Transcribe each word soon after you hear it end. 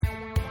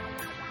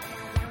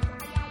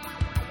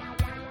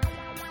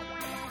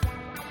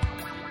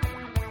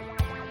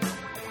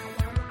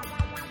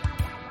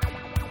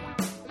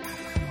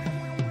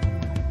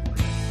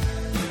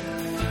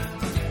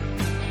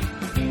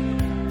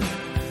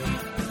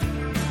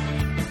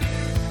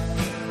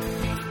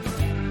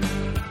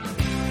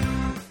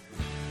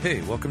Hey,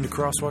 welcome to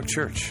Crosswalk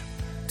Church.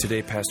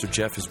 Today, Pastor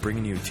Jeff is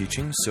bringing you a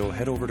teaching, so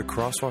head over to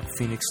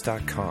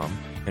crosswalkphoenix.com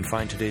and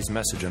find today's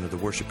message under the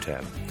Worship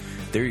tab.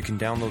 There you can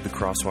download the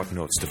Crosswalk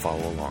notes to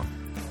follow along.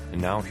 And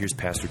now, here's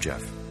Pastor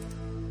Jeff.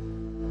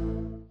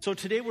 So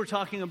today we're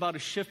talking about a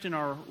shift in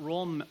our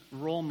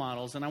role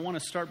models, and I want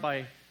to start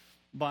by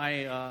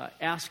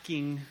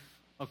asking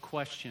a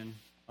question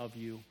of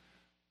you.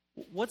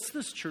 What's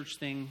this church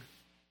thing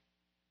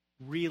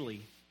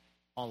really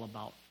all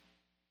about?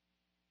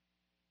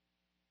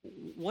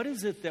 What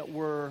is it that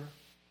we're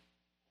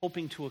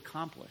hoping to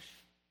accomplish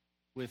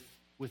with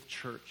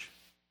church?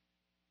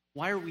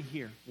 Why are we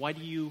here? Why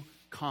do you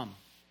come?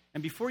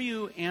 And before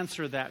you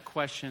answer that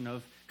question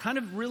of kind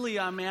of really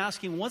I'm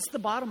asking, what's the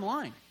bottom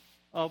line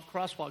of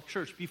Crosswalk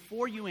Church?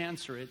 Before you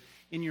answer it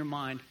in your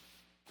mind,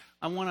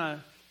 I want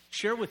to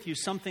share with you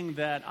something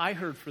that I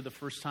heard for the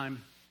first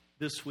time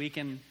this week,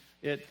 and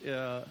it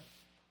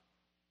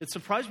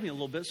surprised me a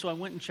little bit, so I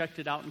went and checked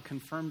it out and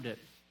confirmed it.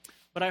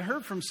 But I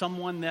heard from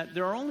someone that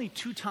there are only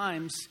 2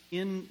 times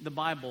in the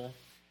Bible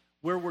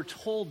where we're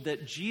told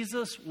that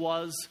Jesus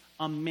was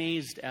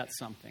amazed at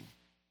something.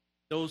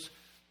 Those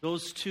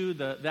two,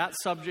 that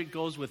subject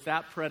goes with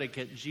that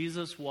predicate.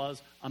 Jesus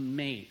was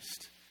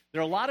amazed. There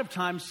are a lot of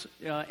times,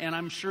 and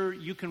I'm sure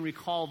you can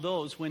recall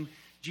those, when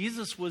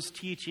Jesus was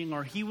teaching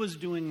or he was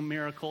doing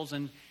miracles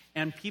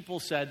and people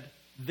said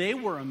they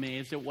were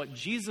amazed at what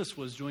Jesus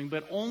was doing,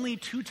 but only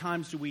 2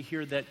 times do we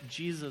hear that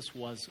Jesus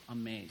was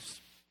amazed.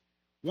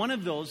 One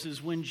of those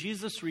is when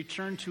Jesus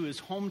returned to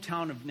his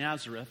hometown of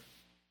Nazareth,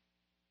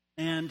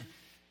 and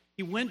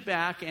he went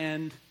back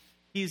and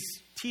he's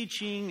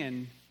teaching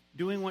and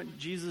doing what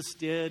Jesus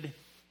did,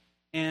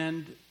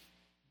 and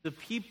the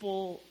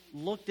people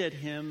looked at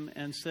him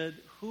and said,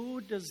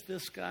 "Who does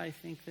this guy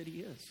think that he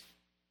is?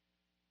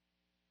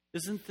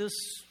 Isn't this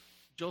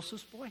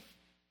Joseph's boy?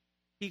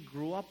 He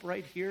grew up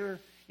right here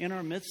in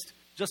our midst,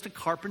 just a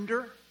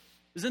carpenter.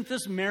 Isn't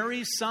this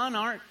Mary's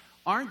son?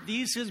 Aren't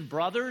these his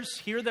brothers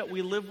here that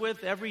we live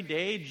with every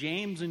day,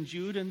 James and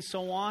Jude and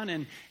so on,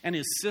 and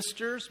his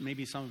sisters?"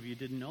 Maybe some of you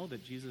didn't know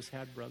that Jesus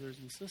had brothers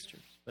and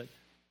sisters. But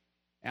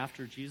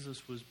after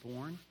Jesus was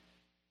born,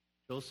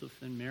 Joseph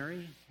and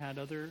Mary had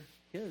other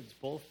kids,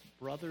 both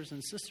brothers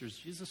and sisters.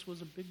 Jesus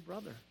was a big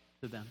brother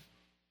to them.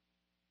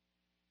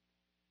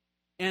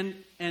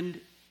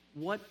 And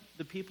what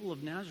the people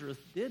of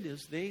Nazareth did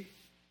is they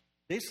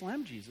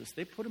slammed Jesus.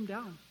 They put him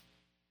down.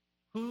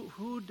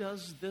 Who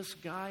does this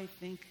guy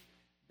think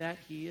that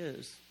he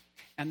is?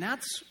 And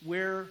that's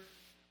where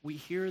we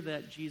hear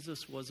that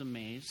Jesus was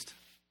amazed,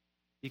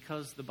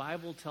 because the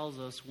Bible tells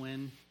us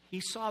when he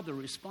saw the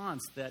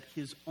response that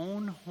his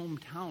own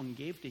hometown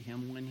gave to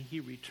him when he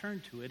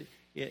returned to it,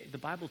 the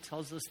Bible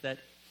tells us that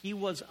he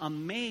was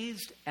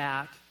amazed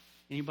at,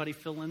 anybody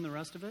fill in the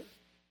rest of it?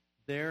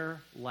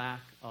 Their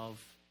lack of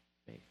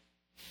faith.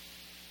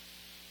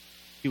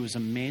 He was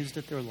amazed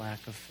at their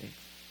lack of faith.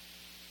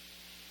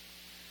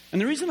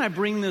 And the reason I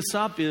bring this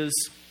up is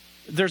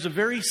there's a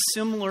very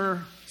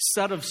similar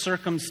set of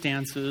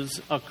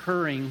circumstances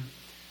occurring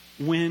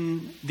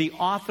when the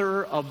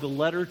author of the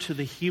letter to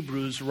the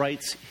Hebrews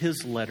writes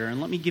his letter.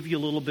 And let me give you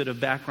a little bit of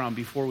background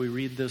before we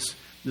read this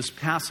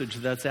passage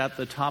that's at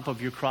the top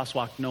of your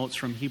Crosswalk notes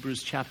from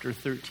Hebrews chapter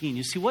 13.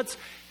 You see, what's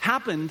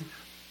happened,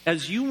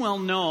 as you well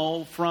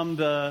know from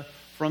the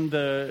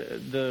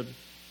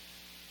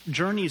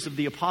journeys of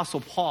the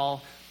Apostle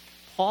Paul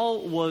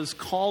was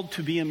called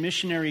to be a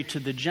missionary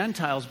to the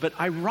Gentiles. But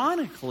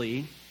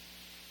ironically,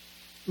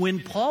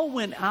 when Paul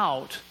went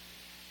out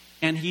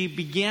and he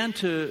began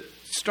to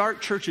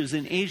start churches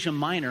in Asia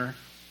Minor,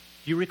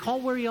 do you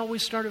recall where he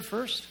always started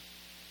first?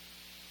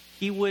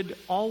 He would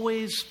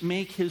always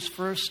make his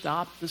first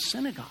stop the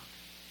synagogue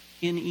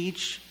in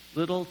each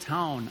little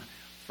town.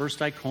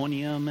 First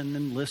Iconium, and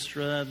then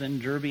Lystra, then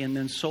Derbe, and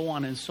then so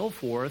on and so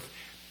forth.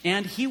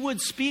 And he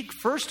would speak,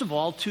 first of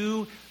all,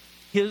 to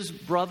his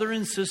brother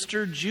and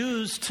sister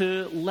Jews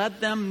to let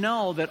them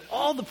know that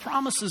all the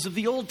promises of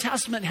the Old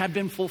Testament had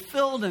been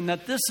fulfilled and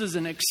that this is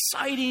an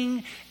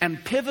exciting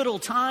and pivotal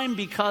time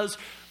because,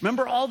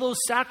 remember all those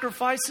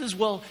sacrifices?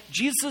 Well,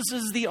 Jesus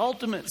is the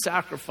ultimate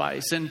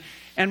sacrifice. And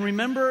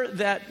remember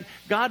that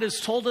God has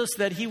told us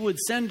that he would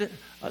send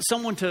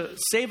someone to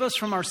save us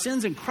from our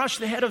sins and crush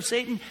the head of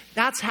Satan.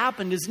 That's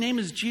happened. His name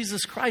is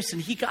Jesus Christ.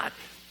 And he got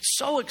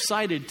so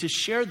excited to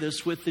share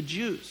this with the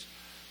Jews.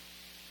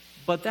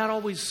 But that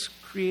always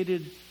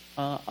created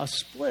a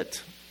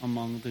split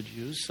among the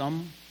Jews.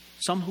 Some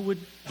who would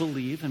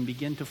believe and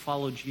begin to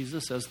follow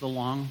Jesus as the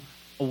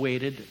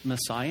long-awaited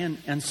Messiah,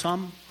 and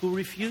some who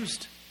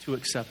refused to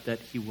accept that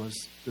he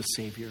was the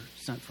Savior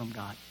sent from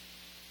God.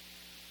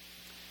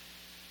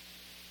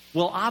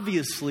 Well,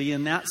 obviously,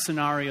 in that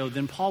scenario,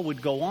 then Paul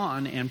would go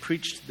on and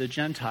preach to the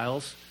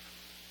Gentiles.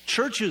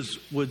 Churches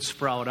would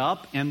sprout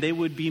up, and they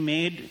would be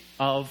made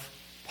of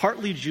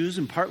partly Jews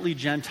and partly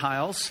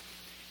Gentiles.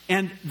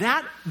 And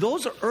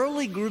those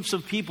early groups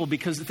of people,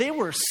 because they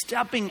were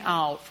stepping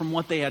out from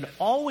what they had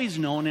always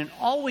known and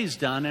always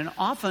done, and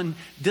often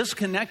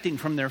disconnecting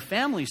from their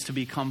families to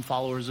become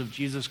followers of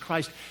Jesus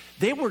Christ,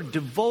 they were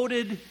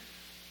devoted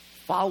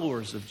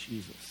followers of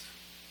Jesus,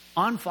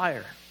 on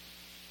fire.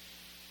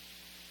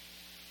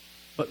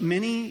 But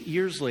many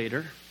years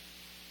later,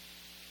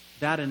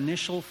 that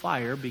initial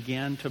fire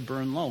began to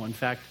burn low. In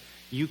fact,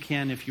 you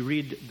can, if you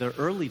read the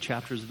early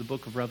chapters of the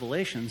book of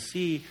Revelation,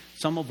 see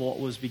some of what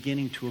was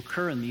beginning to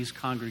occur in these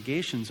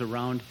congregations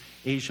around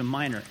Asia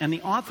Minor. And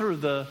the author of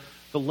the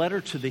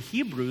letter to the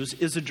Hebrews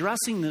is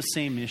addressing this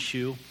same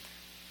issue.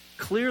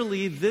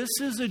 Clearly, this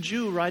is a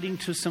Jew writing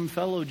to some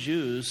fellow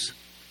Jews,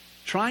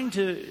 trying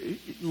to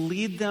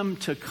lead them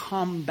to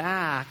come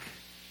back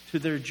to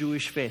their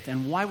Jewish faith.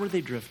 And why were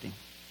they drifting?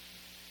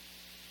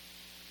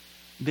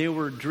 They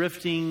were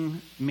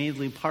drifting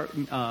mainly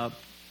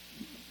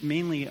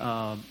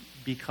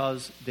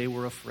because they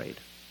were afraid.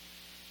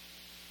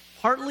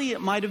 Partly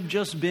it might have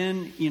just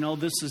been,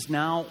 this is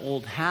now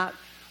old hat,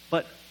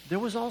 but there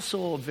was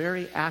also a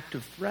very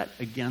active threat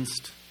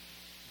against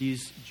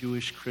these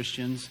Jewish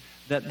Christians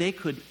that they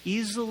could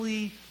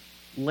easily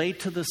lay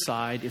to the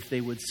side if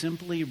they would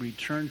simply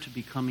return to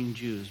becoming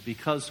Jews.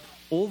 Because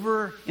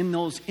over in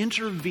those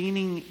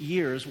intervening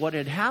years, what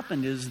had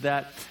happened is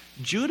that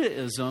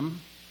Judaism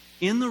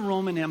in the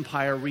Roman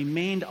Empire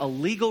remained a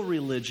legal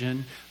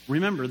religion.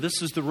 Remember,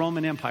 this is the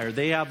Roman Empire.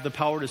 They have the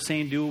power to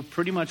say and do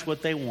pretty much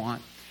what they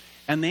want.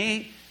 And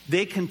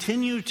they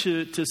continue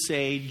to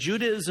say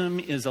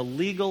Judaism is a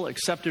legal,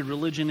 accepted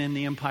religion in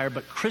the empire,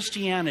 but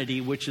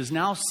Christianity, which is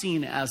now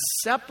seen as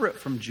separate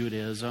from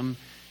Judaism,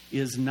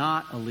 is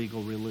not a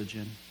legal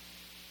religion.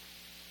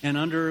 And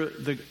under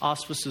the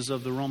auspices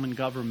of the Roman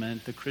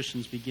government, the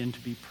Christians begin to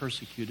be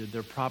persecuted.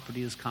 Their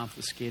property is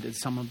confiscated.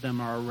 Some of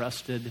them are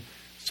arrested.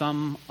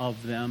 Some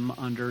of them,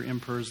 under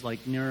emperors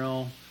like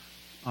Nero,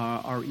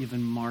 are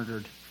even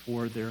martyred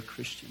for their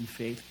Christian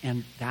faith.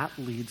 And that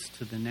leads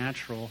to the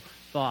natural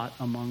thought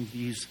among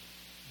these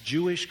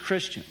Jewish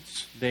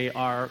Christians. They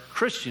are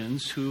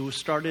Christians who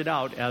started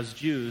out as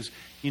Jews.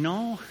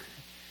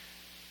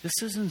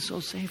 This isn't so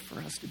safe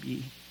for us to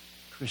be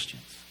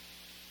Christians.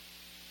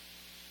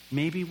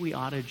 Maybe we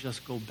ought to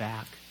just go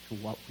back to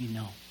what we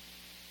know.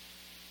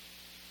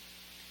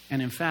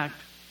 And in fact,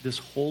 this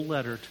whole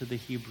letter to the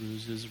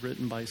Hebrews is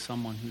written by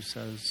someone who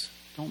says,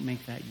 don't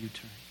make that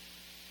U-turn.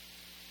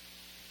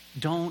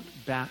 Don't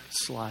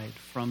backslide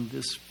from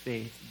this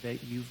faith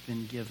that you've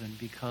been given,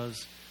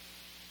 because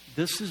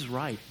this is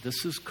right.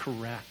 This is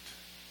correct.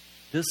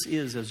 This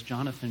is, as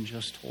Jonathan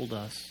just told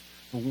us,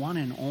 the one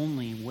and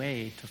only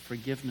way to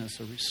forgiveness,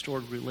 a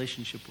restored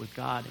relationship with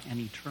God, and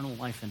eternal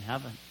life in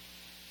heaven.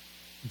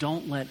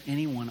 Don't let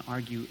anyone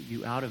argue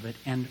you out of it.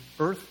 And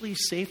earthly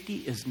safety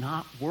is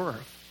not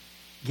worth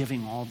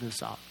giving all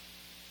this up.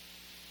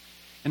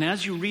 And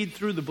as you read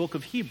through the book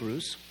of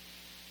Hebrews,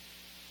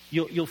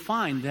 you'll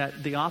find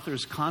that the author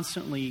is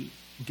constantly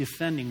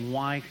defending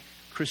why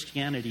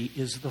Christianity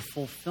is the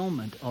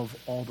fulfillment of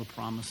all the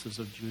promises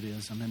of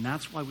Judaism. And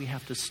that's why we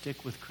have to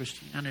stick with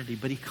Christianity.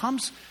 But he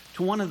comes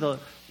to one of the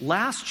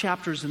last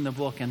chapters in the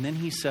book, and then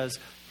he says,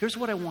 here's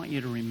what I want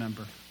you to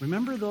remember.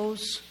 Remember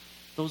those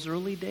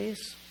early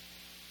days?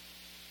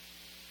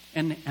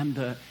 And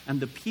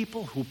the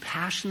people who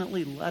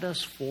passionately led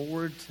us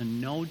forward to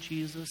know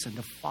Jesus and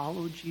to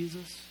follow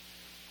Jesus.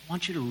 I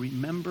want you to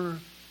remember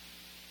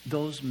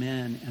those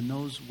men and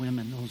those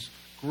women, those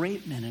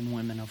great men and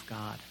women of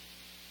God.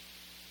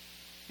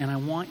 And I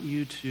want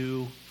you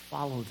to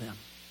follow them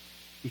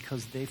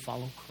because they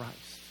follow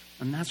Christ.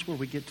 And that's where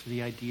we get to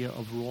the idea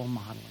of role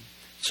modeling.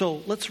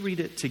 So let's read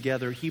it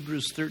together.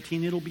 Hebrews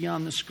 13. It'll be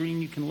on the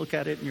screen. You can look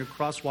at it in your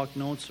Crosswalk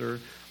notes or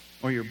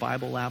your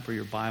Bible app or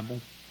your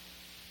Bible.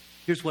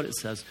 Here's what it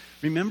says.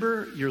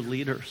 Remember your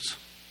leaders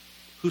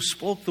who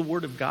spoke the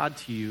word of God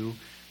to you.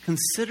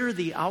 Consider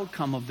the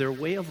outcome of their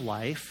way of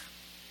life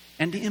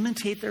and to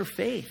imitate their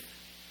faith.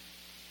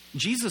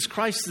 Jesus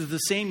Christ is the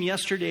same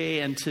yesterday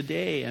and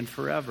today and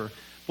forever.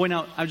 Boy,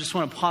 now, I just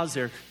want to pause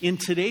there. In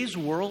today's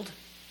world,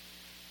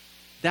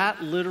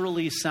 that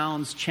literally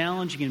sounds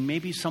challenging and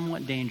maybe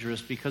somewhat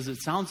dangerous, because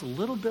it sounds a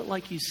little bit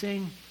like he's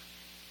saying,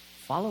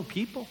 follow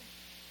people.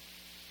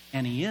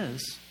 And he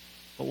is.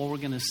 But what we're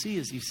going to see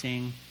is he's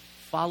saying,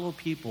 follow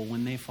people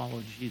when they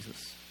follow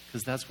Jesus,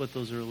 because that's what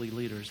those early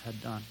leaders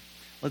had done.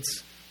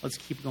 Let's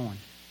keep going.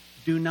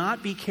 Do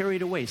not be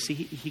carried away. See,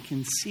 he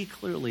can see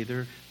clearly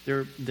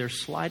they're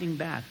sliding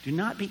back. Do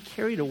not be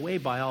carried away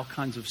by all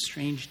kinds of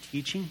strange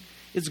teaching.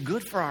 It's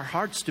good for our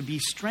hearts to be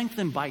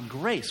strengthened by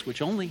grace,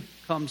 which only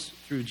comes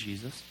through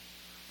Jesus.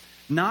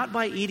 Not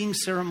by eating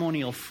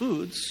ceremonial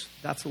foods.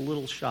 That's a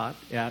little shot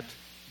at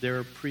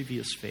their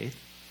previous faith,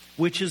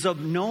 which is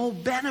of no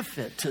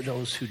benefit to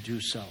those who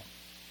do so.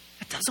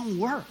 It doesn't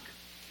work.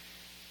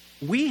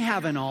 We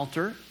have an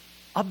altar,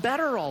 a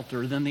better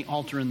altar than the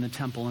altar in the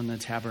temple and the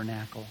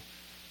tabernacle.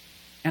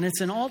 And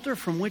it's an altar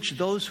from which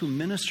those who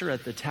minister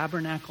at the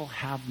tabernacle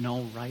have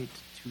no right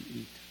to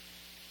eat.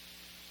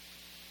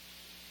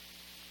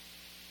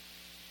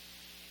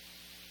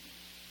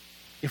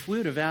 If we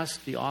would have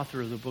asked the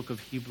author of the book of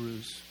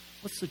Hebrews,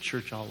 what's the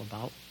church all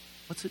about?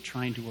 What's it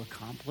trying to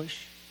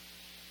accomplish?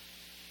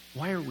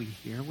 Why are we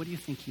here? What do you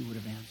think he would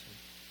have answered?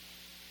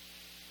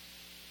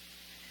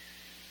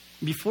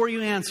 Before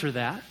you answer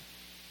that,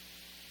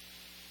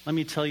 let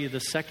me tell you the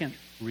second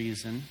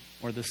reason,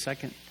 or the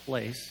second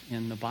place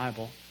in the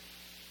Bible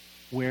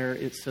where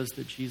it says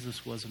that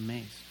Jesus was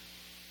amazed.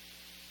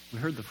 We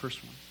heard the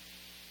first one.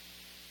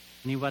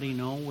 Anybody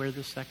know where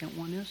the second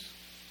one is?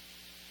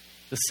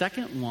 The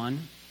second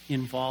one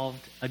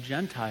involved a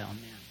Gentile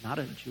man, not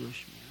a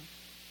Jewish man,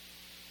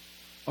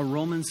 a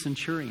Roman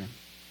centurion.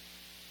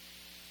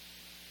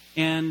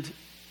 And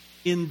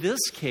in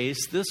this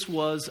case, this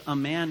was a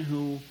man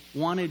who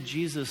wanted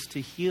Jesus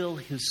to heal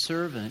his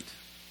servant.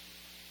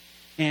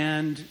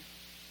 And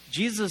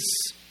Jesus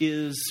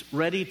is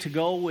ready to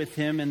go with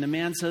him, and the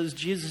man says,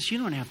 Jesus, you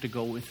don't have to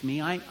go with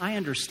me. I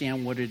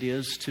understand what it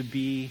is to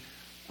be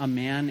a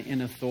man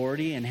in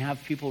authority and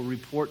have people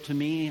report to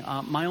me.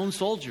 My own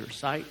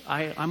soldiers.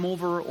 I'm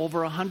over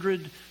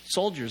 100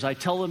 soldiers. I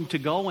tell them to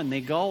go, and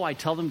they go. I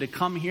tell them to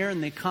come here,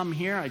 and they come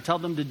here. I tell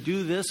them to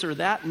do this or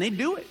that, and they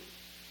do it.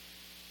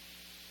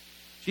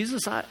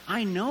 Jesus,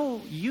 I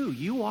know you.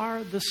 You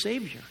are the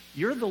Savior.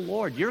 You're the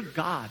Lord. You're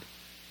God.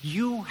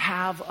 You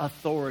have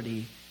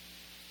authority,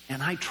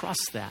 and I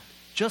trust that.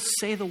 Just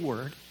say the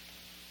word,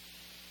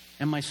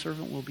 and my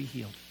servant will be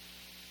healed.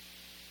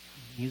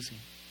 Amazing.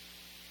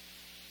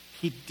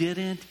 He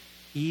didn't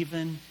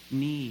even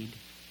need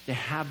to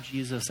have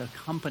Jesus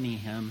accompany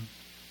him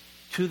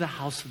to the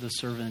house of the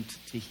servant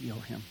to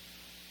heal him.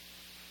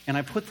 And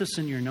I put this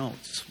in your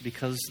notes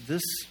because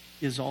this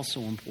is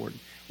also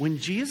important. When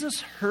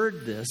Jesus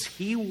heard this,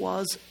 he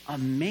was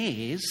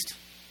amazed.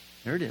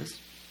 There it is.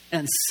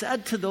 And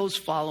said to those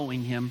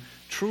following him,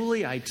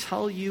 truly I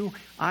tell you,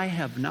 I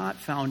have not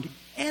found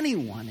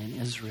anyone in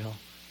Israel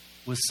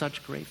with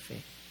such great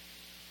faith.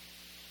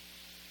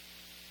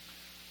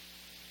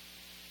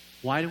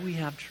 Why do we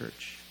have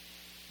church?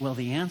 Well,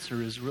 the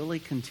answer is really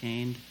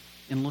contained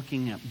in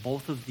looking at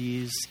both of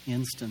these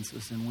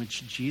instances in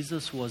which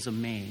Jesus was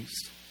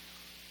amazed.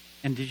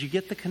 And did you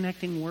get the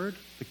connecting word?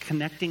 The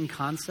connecting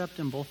concept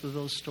in both of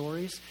those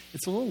stories?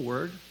 It's a little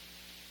word,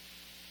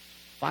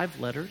 5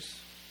 letters,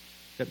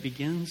 that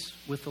begins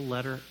with the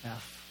letter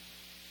F.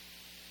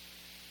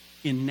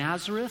 In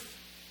Nazareth,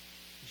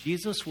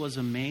 Jesus was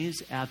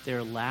amazed at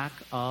their lack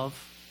of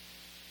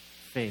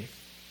faith.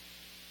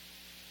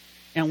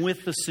 And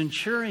with the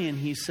centurion,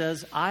 he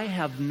says, I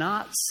have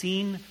not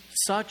seen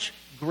such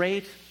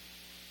great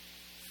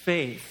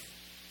faith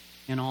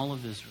in all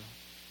of Israel.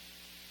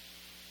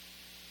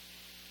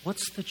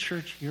 What's the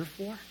church here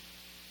for?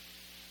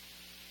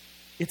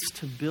 It's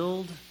to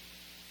build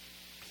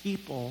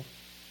people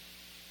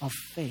of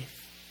faith.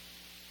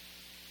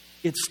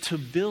 It's to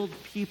build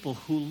people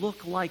who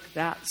look like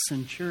that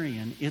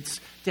centurion.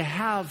 It's to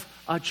have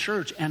a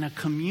church and a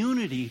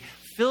community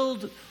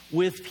filled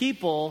with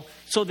people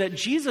so that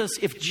Jesus,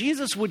 if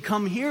Jesus would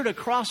come here to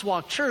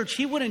Crosswalk Church,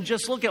 he wouldn't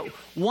just look at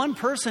one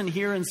person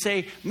here and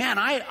say, man,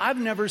 I've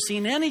never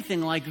seen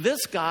anything like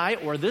this guy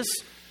or this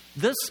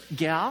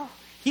gal.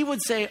 He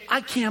would say,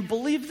 I can't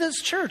believe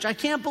this church. I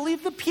can't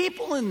believe the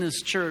people in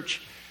this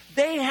church.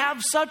 They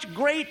have such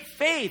great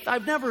faith.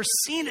 I've never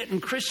seen it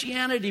in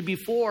Christianity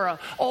before. A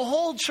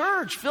whole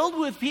church filled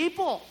with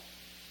people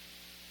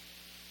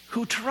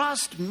who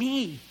trust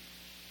me.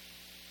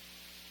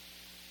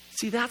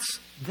 See,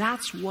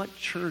 that's what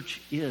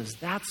church is.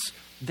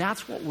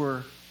 That's what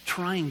we're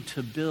trying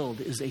to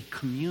build, is a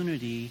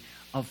community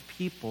of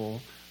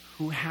people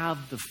who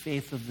have the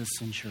faith of the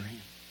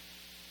centurion.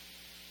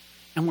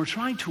 And we're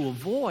trying to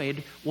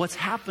avoid what's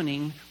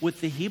happening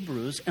with the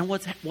Hebrews and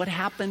what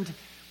happened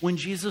when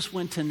Jesus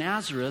went to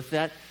Nazareth,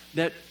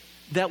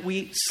 that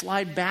we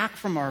slide back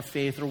from our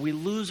faith, or we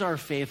lose our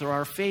faith, or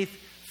our faith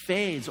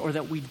fades, or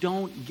that we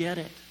don't get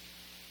it.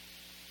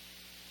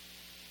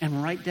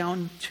 And right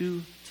down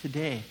to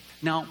today.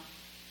 Now,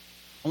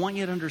 I want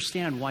you to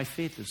understand why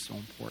faith is so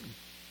important.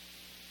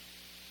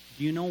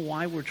 Do you know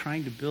why we're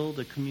trying to build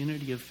a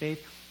community of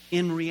faith?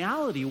 In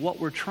reality, what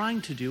we're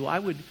trying to do, I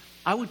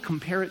would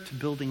compare it to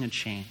building a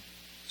chain.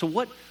 So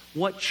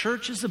what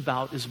church is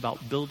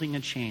about building a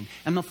chain.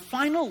 And the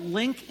final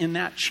link in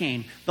that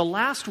chain, the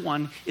last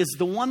one, is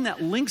the one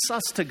that links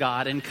us to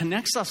God and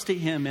connects us to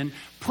Him and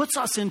puts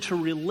us into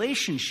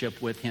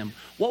relationship with Him.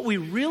 What we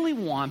really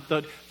want,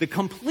 the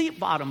complete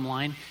bottom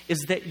line,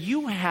 is that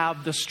you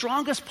have the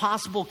strongest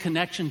possible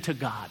connection to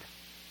God.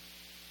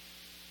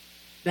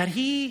 That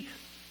He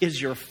is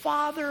your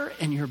Father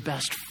and your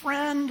best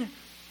friend,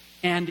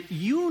 and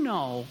you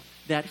know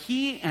that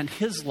He and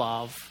His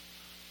love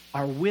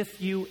are with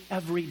you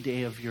every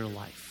day of your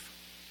life.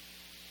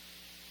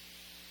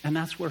 And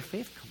that's where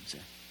faith comes in.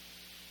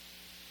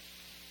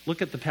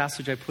 Look at the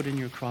passage I put in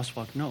your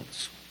crosswalk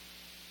notes.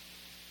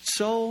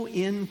 So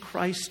in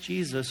Christ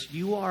Jesus,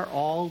 you are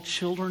all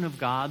children of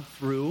God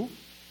through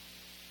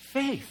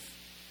faith.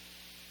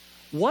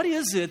 What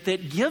is it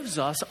that gives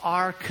us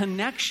our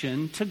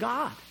connection to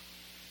God?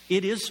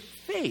 It is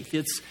faith.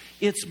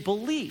 It's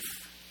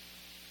belief.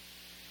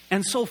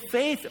 And so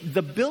faith,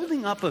 the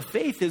building up of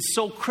faith is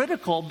so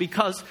critical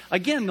because,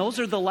 again, those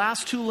are the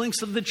last two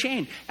links of the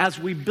chain. As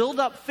we build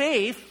up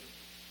faith,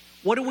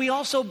 what do we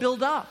also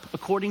build up?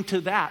 According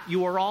to that,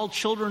 you are all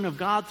children of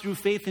God through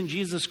faith in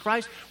Jesus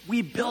Christ.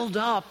 We build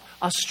up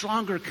a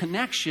stronger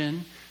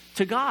connection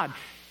to God.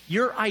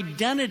 Your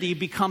identity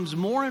becomes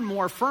more and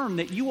more firm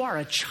that you are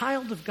a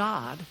child of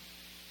God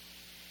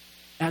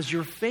as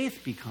your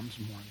faith becomes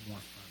more and more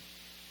firm.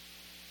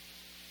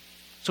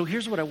 So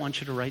here's what I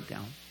want you to write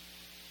down.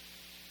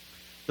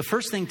 The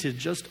first thing to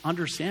just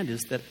understand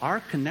is that our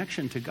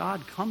connection to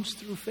God comes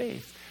through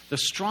faith. The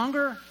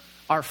stronger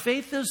our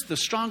faith is, the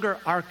stronger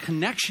our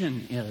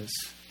connection is.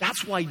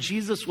 That's why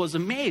Jesus was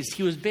amazed.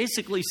 He was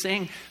basically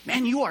saying,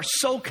 man, you are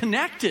so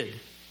connected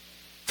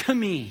to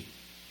me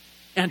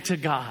and to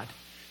God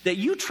that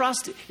you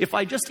trust if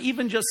I just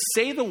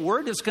say the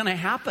word, it's going to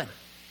happen.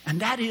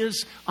 And that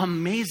is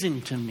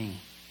amazing to me.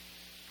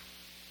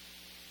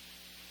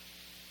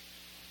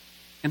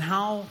 And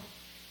how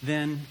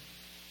then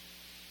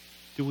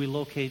do we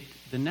locate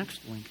the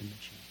next link in the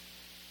chain?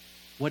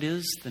 What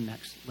is the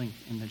next link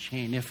in the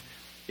chain?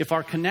 If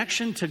our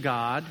connection to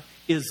God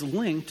is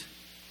linked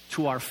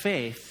to our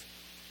faith,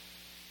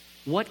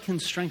 what can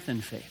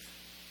strengthen faith?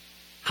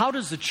 How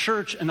does the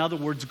church, in other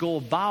words, go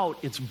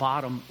about its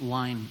bottom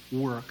line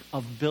work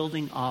of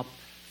building up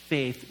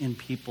faith in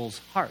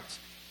people's hearts?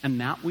 And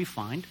that we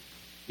find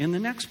in the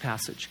next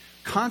passage.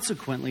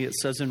 Consequently, it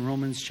says in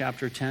Romans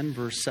chapter 10,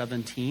 verse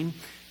 17,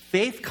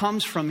 faith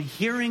comes from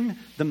hearing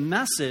the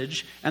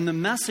message, and the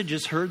message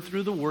is heard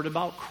through the word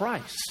about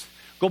Christ.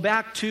 Go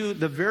back to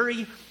the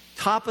very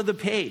top of the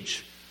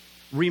page.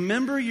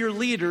 Remember your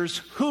leaders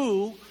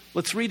who,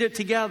 let's read it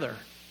together,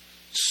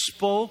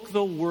 spoke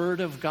the word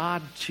of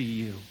God to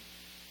you.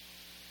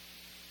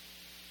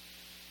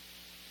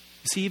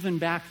 See, even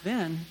back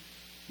then,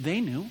 they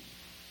knew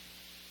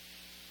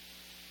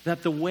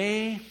that the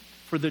way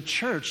for the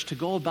church to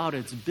go about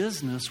its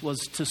business was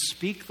to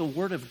speak the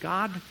word of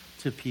God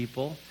to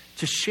people,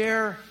 to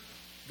share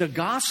the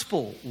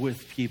gospel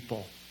with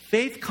people.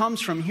 Faith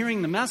comes from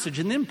hearing the message.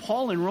 And then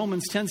Paul in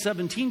Romans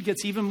 10:17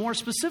 gets even more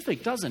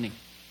specific, doesn't he?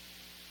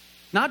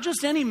 Not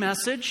just any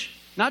message,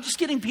 not just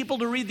getting people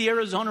to read the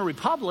Arizona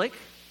Republic,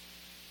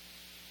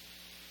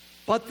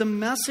 but the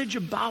message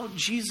about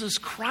Jesus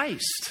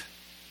Christ.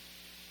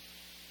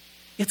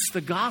 It's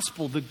the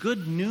gospel, the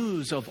good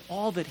news of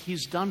all that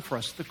he's done for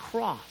us, the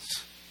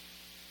cross,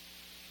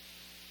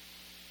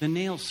 the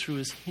nails through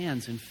his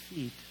hands and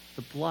feet,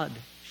 the blood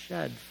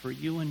shed for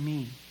you and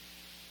me,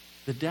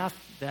 the death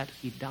that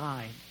he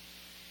died.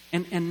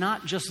 And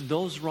not just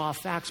those raw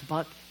facts,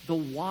 but the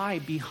why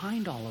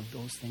behind all of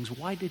those things.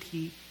 Why did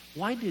he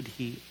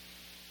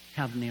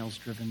have nails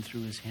driven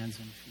through his hands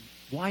and feet?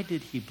 Why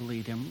did he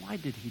bleed and why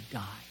did he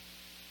die?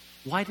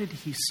 Why did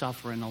he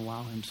suffer and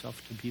allow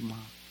himself to be mocked?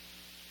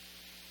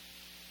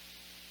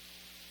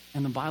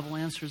 And the Bible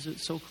answers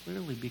it so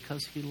clearly,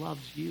 because he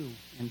loves you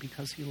and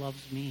because he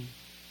loves me.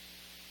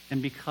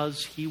 And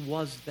because he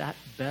was that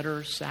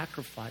better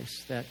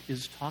sacrifice that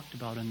is talked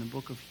about in the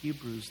book of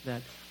Hebrews,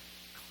 that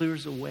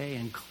clears away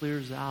and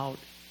clears out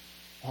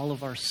all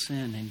of our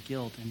sin and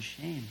guilt and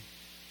shame.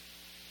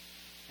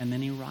 And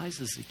then he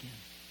rises again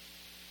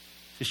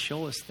to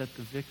show us that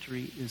the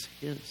victory is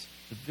his.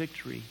 The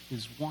victory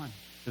is won.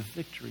 The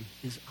victory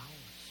is ours.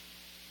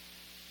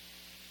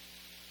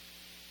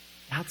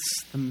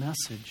 That's the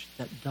message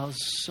that does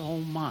so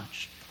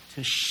much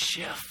to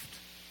shift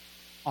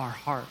our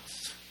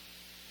hearts,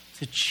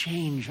 to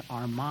change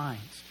our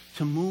minds,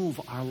 to move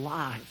our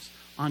lives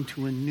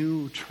onto a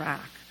new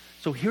track.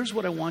 So here's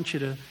what I want you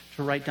to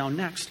write down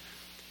next.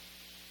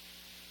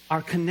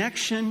 Our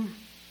connection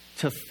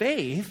to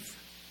faith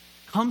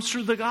comes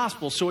through the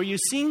gospel. So are you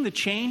seeing the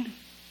chain?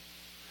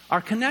 Our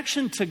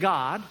connection to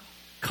God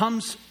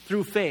comes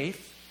through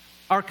faith.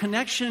 Our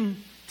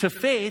connection to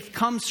faith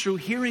comes through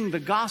hearing the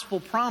gospel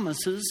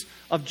promises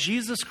of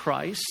Jesus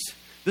Christ.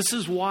 This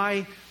is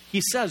why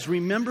he says,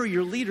 remember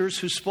your leaders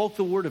who spoke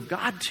the word of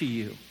God to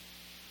you.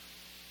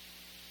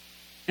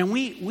 And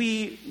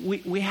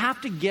we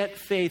have to get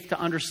faith to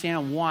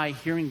understand why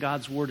hearing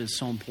God's word is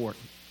so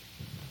important.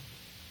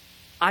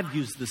 I've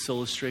used this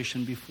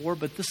illustration before,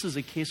 but this is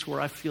a case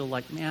where I feel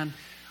like, man,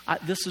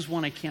 this is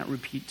one I can't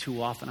repeat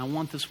too often. I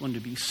want this one to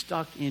be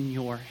stuck in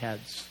your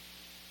heads.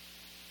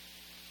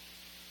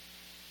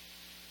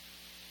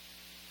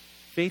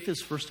 Faith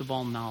is, first of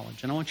all,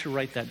 knowledge. And I want you to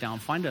write that down.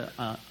 Find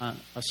a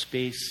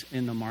space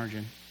in the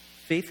margin.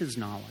 Faith is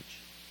knowledge.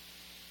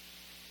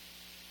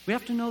 We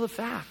have to know the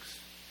facts.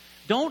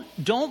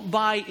 Don't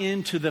buy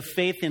into the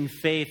faith in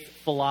faith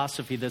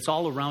philosophy that's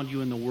all around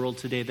you in the world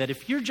today, that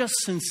if you're just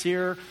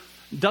sincere,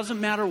 doesn't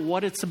matter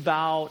what it's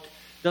about,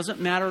 doesn't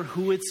matter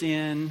who it's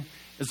in,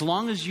 as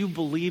long as you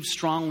believe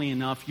strongly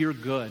enough, you're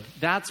good.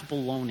 That's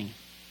baloney.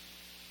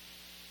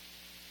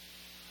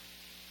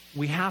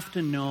 We have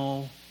to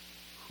know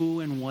who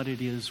and what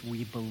it is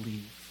we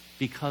believe,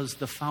 because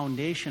the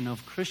foundation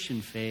of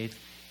Christian faith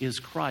is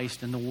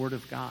Christ and the Word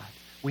of God.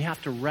 We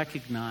have to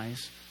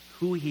recognize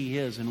who he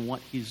is and what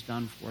he's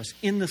done for us.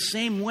 In the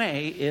same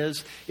way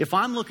is, if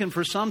I'm looking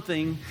for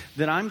something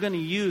that I'm going to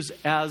use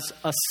as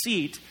a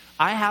seat,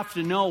 I have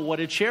to know what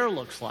a chair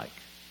looks like.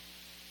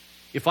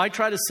 If I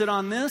try to sit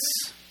on this,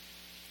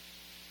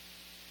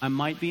 I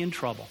might be in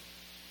trouble.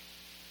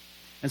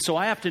 And so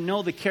I have to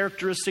know the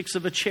characteristics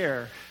of a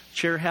chair.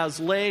 Chair has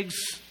legs.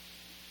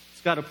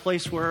 It's got a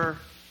place where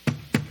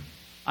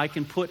I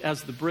can put,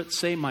 as the Brits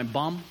say, my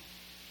bum.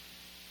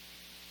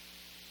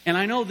 And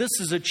I know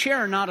this is a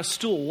chair, not a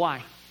stool.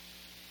 Why?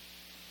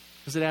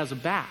 Because it has a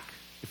back.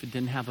 If it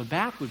didn't have a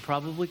back, we'd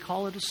probably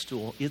call it a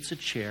stool. It's a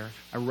chair.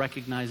 I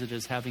recognize it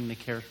as having the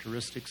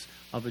characteristics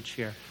of a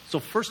chair. So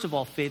first of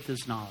all, faith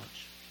is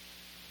knowledge.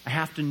 I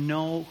have to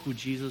know who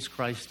Jesus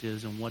Christ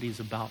is and what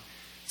he's about.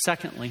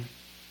 Secondly,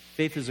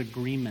 faith is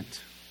agreement.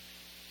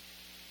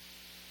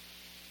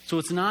 So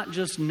it's not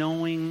just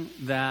knowing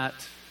that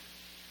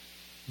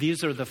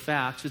these are the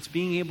facts. It's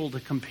being able to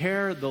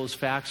compare those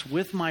facts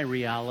with my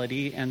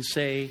reality and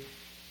say,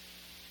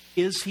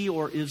 is he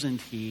or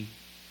isn't he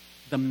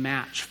the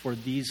match for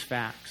these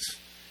facts?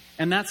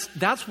 And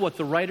that's what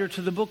the writer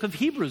to the book of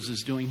Hebrews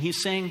is doing.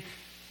 He's saying,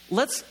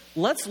 let's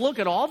look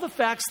at all the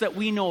facts that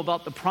we know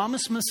about the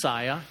promised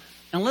Messiah,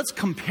 and let's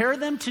compare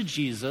them to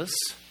Jesus,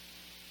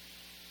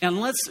 and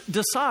let's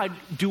decide,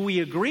 do we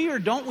agree or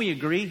don't we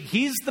agree?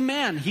 He's the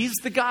man. He's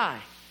the guy.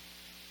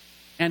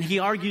 And he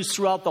argues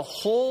throughout the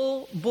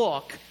whole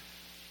book,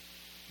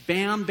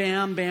 bam,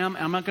 bam, bam.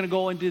 I'm not going to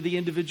go into the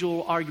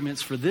individual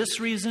arguments. For this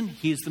reason,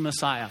 he's the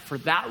Messiah. For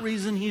that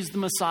reason, he's the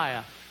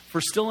Messiah.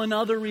 For still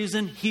another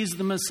reason, he's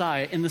the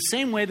Messiah. In the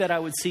same way that I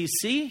would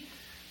see,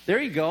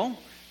 there you go.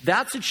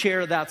 That's a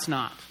chair, that's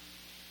not.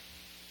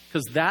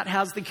 Because that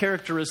has the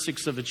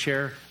characteristics of a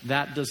chair.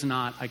 That does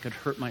not. I could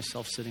hurt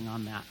myself sitting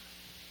on that.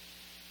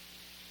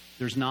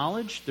 There's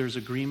knowledge, there's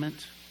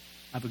agreement.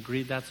 I've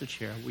agreed that's a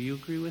chair. Will you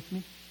agree with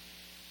me?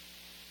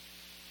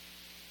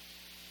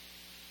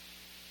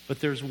 But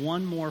there's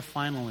one more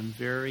final and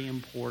very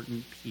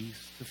important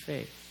piece to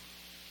faith.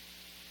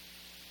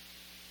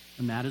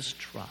 And that is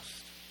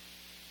trust.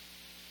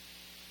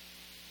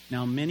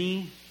 Now,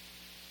 many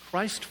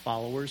Christ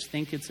followers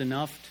think it's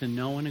enough to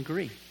know and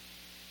agree.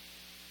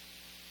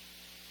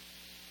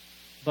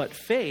 But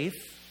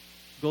faith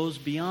goes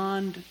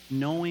beyond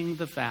knowing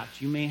the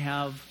facts. You may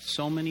have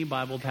so many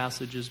Bible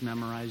passages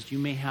memorized. You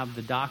may have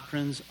the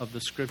doctrines of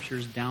the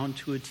Scriptures down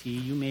to a T.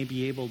 You may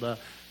be able to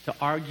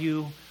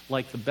argue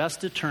like the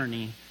best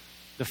attorney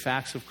the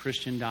facts of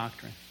Christian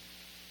doctrine.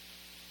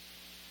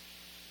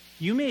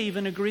 You may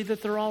even agree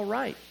that they're all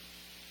right.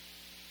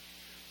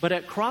 But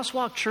at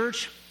Crosswalk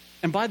Church,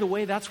 and by the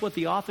way, that's what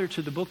the author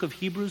to the book of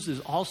Hebrews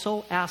is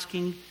also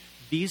asking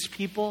these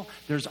people,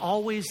 there's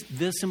always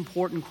this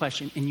important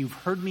question, and you've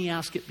heard me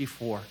ask it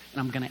before, and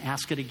I'm going to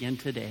ask it again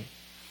today.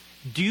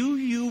 Do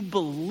you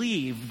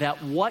believe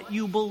that what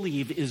you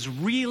believe is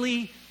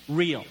really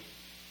real?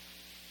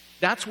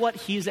 That's what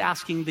he's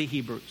asking the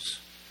Hebrews.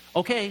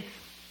 Okay,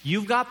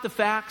 you've got the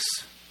facts.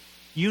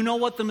 You know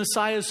what the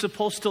Messiah is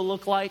supposed to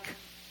look like.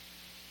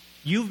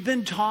 You've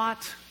been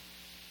taught.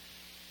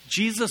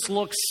 Jesus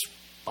looks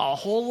a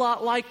whole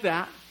lot like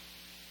that.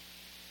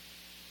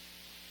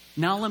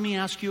 Now let me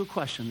ask you a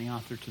question, the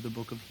author to the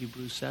book of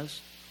Hebrews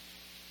says.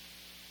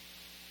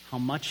 How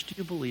much do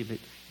you believe it?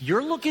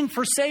 You're looking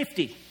for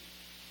safety.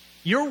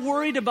 You're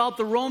worried about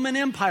the Roman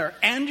Empire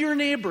and your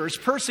neighbors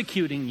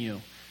persecuting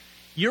you.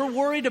 You're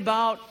worried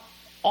about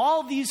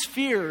all these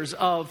fears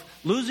of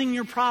losing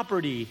your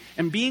property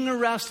and being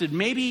arrested,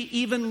 maybe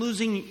even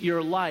losing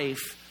your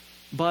life.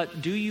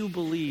 But do you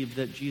believe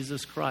that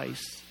Jesus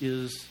Christ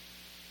is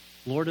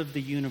Lord of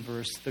the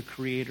universe, the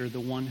creator, the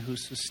one who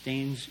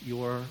sustains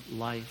your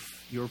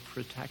life, your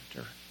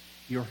protector,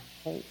 your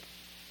hope?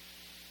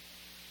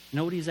 You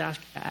know what he's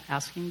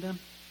asking them?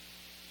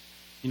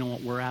 You know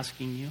what we're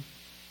asking you?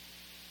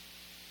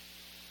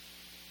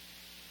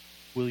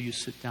 Will you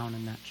sit down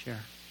in that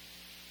chair?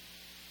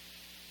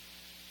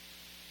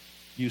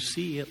 You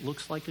see, it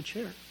looks like a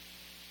chair.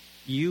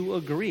 You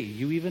agree.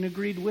 You even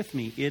agreed with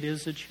me. It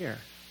is a chair.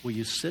 Will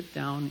you sit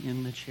down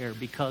in the chair?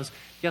 Because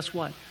guess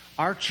what?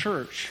 Our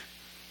church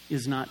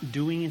is not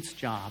doing its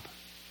job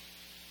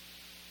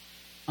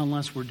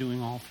unless we're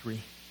doing all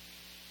three.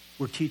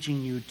 We're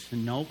teaching you to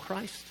know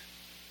Christ.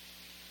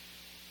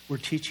 We're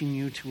teaching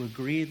you to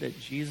agree that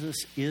Jesus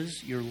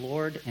is your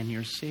Lord and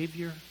your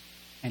Savior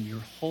and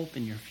your hope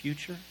and your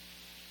future.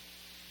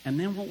 And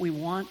then what we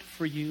want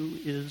for you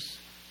is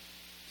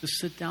to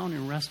sit down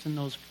and rest in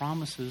those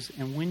promises.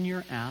 And when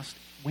you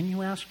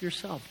ask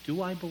yourself,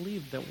 do I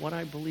believe that what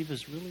I believe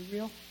is really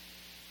real?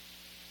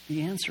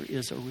 The answer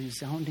is a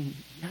resounding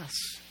yes.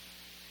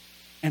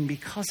 And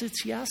because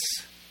it's yes,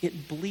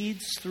 it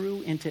bleeds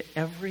through into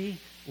every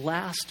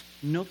last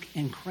nook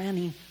and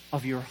cranny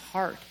of your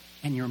heart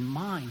and your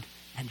mind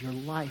and your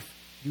life.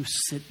 You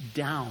sit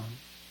down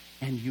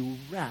and you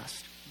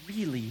rest,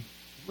 really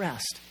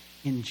rest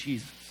in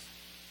Jesus.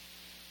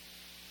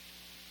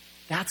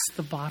 That's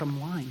the bottom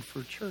line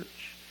for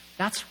church.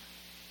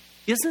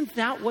 Isn't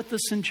that what the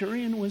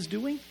centurion was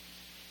doing?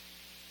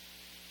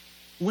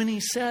 When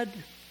he said,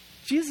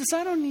 Jesus,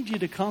 I don't need you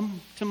to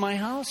come to my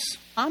house.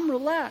 I'm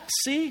relaxed,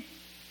 see?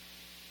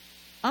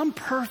 I'm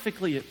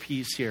perfectly at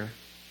peace here.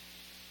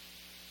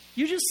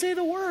 You just say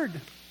the word.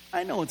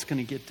 I know it's going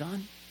to get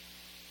done.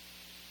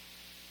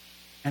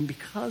 And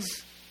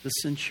because the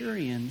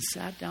centurion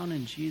sat down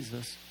in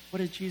Jesus, what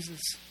did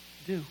Jesus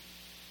do?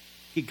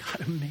 He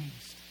got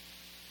amazed.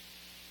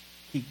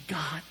 He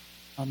got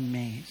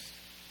amazed.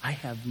 I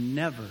have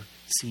never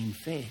seen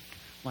faith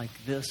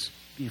like this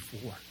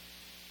before.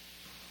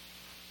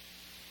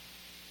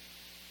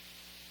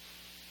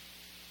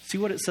 See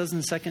what it says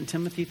in 2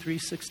 Timothy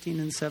 3:16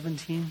 and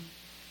 17?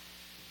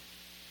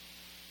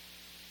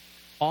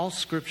 All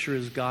Scripture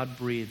is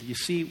God-breathed. You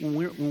see,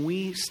 when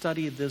we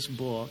study this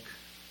book,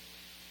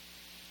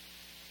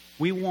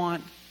 we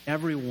want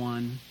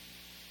everyone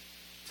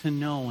to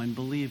know and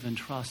believe and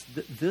trust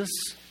that this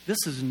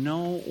is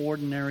no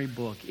ordinary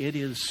book. It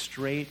is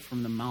straight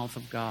from the mouth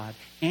of God.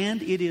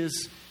 And it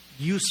is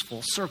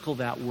useful. Circle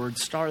that word,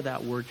 star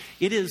that word.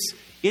 It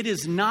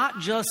is not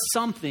just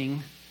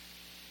something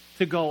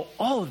to go,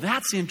 oh,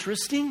 that's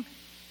interesting.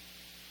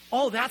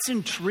 Oh, that's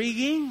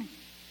intriguing.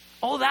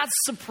 Oh, that's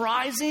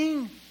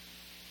surprising.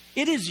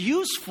 It is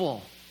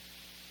useful.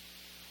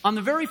 On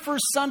the very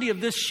first Sunday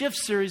of this Shift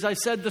series, I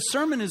said the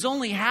sermon is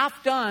only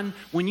half done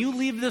when you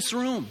leave this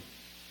room.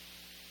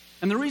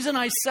 And the reason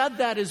I said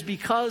that is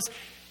because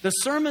the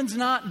sermon's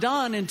not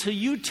done until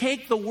you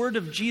take the word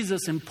of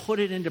Jesus and put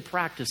it into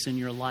practice in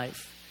your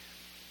life.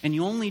 And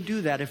you only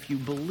do that if you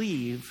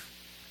believe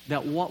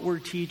that what we're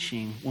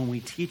teaching, when we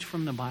teach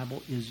from the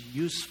Bible, is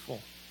useful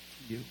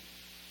to you.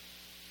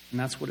 And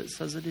that's what it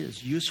says it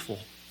is, useful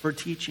for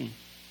teaching,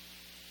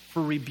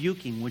 for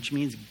rebuking, which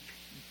means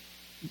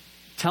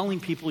telling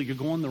people you're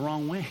going the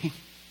wrong way,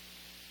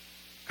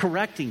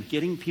 correcting,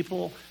 getting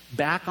people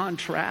back on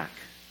track.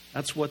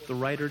 That's what the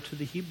writer to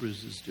the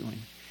Hebrews is doing.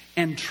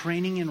 And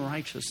training in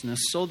righteousness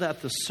so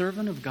that the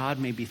servant of God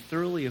may be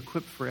thoroughly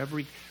equipped for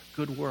every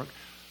good work.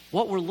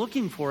 What we're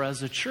looking for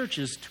as a church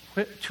is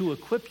to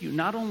equip you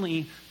not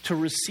only to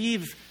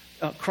receive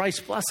Christ's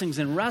blessings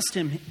and rest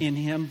in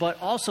Him,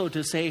 but also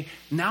to say,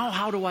 now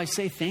how do I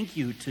say thank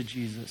you to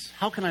Jesus?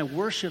 How can I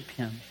worship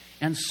Him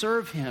and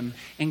serve Him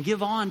and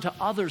give on to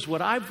others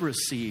what I've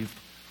received?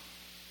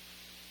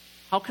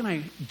 How can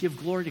I give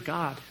glory to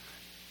God?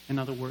 In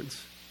other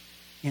words,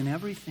 in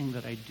everything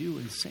that I do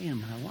and say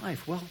in my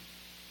life, well,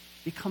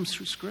 it comes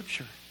through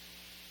Scripture.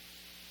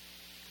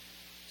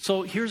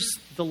 So here's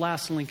the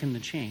last link in the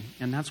chain,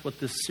 and that's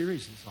what this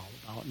series is all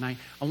about. And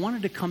I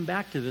wanted to come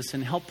back to this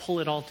and help pull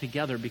it all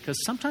together, because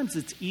sometimes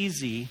it's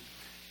easy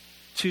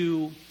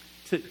to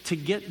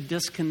get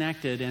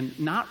disconnected and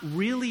not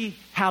really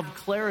have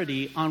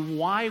clarity on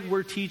why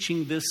we're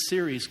teaching this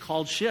series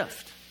called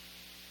Shift.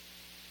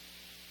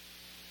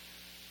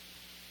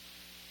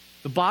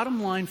 The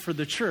bottom line for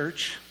the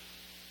church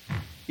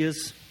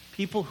is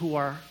people who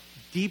are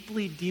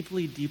deeply,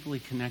 deeply, deeply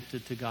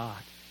connected to God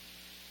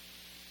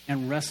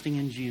and resting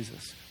in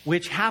Jesus,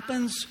 which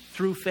happens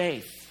through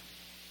faith,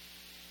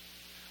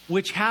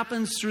 which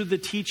happens through the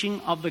teaching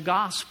of the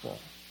gospel.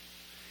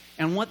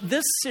 And what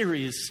this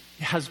series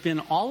has been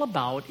all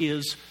about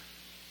is,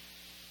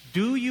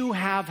 do you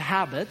have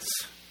habits,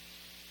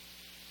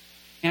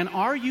 and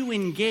are you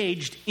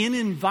engaged in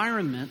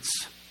environments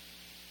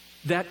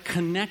that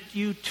connect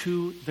you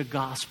to the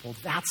gospel?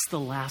 That's the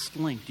last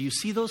link. Do you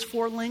see those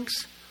 4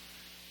 links?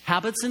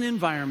 Habits and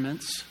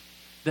environments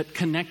that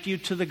connect you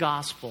to the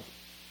gospel,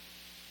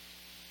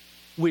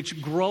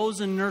 which grows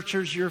and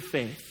nurtures your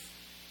faith,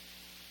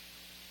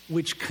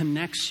 which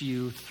connects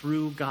you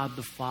through God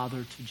the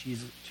Father to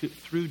Jesus,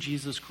 through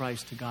Jesus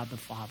Christ to God the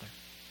Father.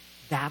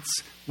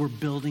 We're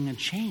building a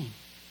chain.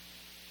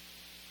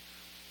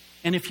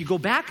 And if you go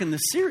back in the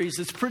series,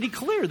 it's pretty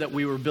clear that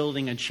we were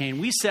building a chain.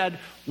 We said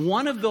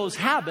one of those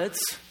habits,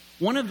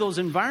 one of those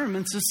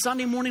environments is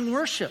Sunday morning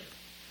worship.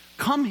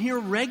 Come here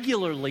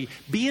regularly.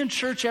 Be in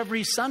church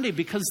every Sunday,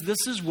 because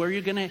this is where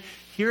you're going to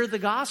hear the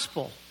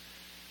gospel.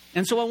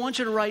 And so I want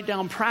you to write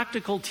down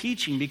practical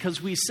teaching,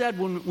 because we said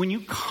when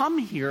you come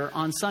here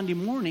on Sunday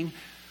morning,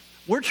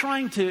 we're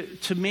trying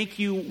to make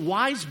you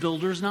wise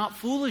builders, not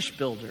foolish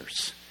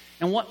builders.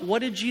 And what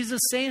did Jesus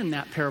say in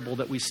that parable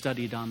that we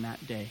studied on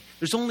that day?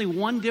 There's only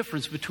one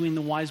difference between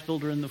the wise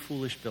builder and the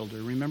foolish builder.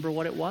 Remember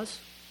what it was?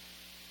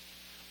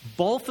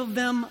 Both of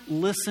them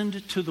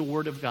listened to the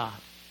word of God.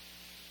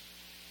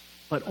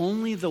 But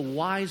only the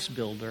wise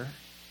builder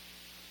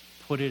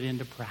put it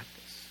into practice.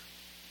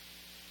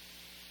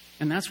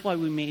 And that's why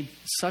we made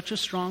such a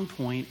strong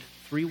point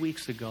 3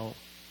 weeks ago.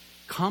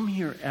 Come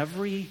here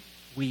every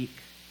week.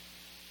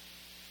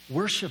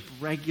 Worship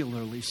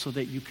regularly so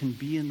that you can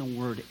be in the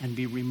Word and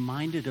be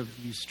reminded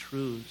of these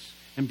truths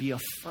and be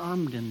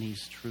affirmed in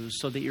these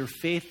truths so that your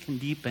faith can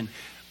deepen.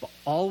 But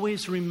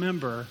always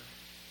remember,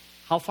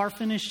 how far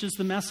finished is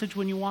the message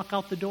when you walk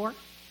out the door?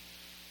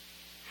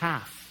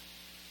 Half.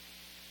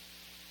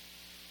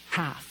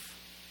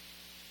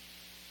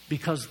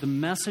 Because the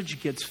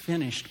message gets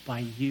finished by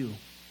you.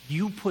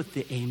 You put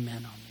the amen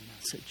on the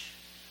message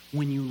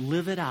when you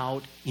live it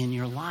out in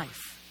your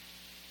life.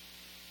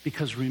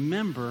 Because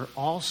remember,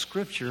 all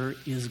Scripture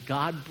is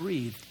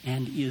God-breathed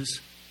and is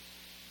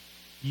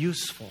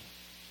useful.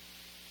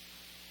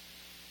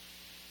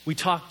 We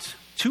talked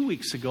 2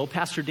 weeks ago,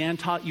 Pastor Dan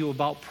taught you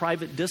about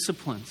private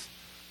disciplines.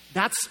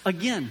 That's,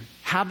 again,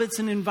 habits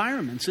and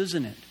environments,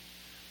 isn't it?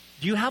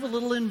 Do you have a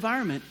little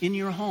environment in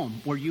your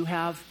home where you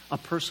have a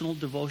personal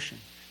devotion?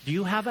 Do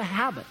you have a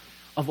habit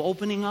of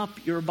opening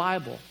up your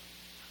Bible?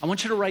 I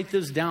want you to write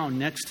this down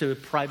next to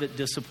private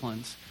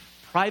disciplines.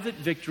 Private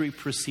victory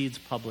precedes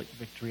public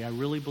victory. I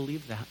really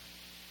believe that.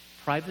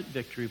 Private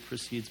victory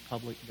precedes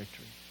public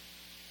victory.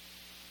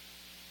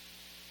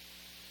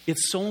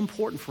 It's so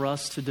important for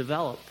us to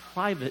develop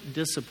private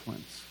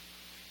disciplines.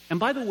 And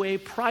by the way,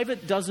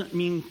 private doesn't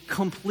mean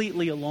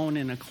completely alone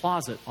in a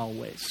closet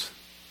always.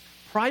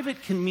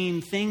 Private can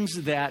mean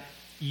things that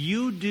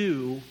you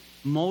do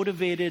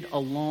motivated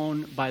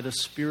alone by the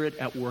Spirit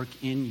at work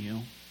in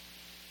you.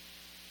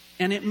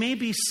 And it may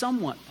be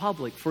somewhat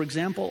public. For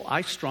example,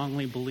 I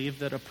strongly believe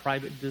that a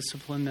private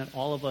discipline that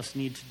all of us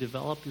need to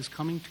develop is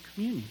coming to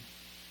communion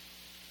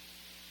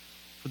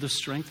for the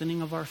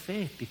strengthening of our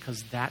faith,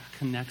 because that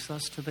connects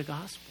us to the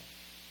gospel.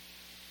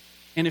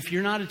 And if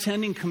you're not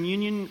attending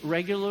communion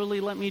regularly,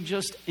 let me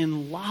just,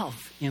 in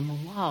love,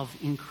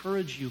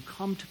 encourage you,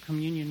 come to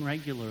communion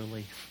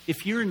regularly.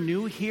 If you're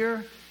new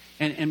here,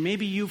 and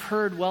maybe you've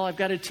heard, well, I've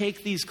got to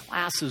take these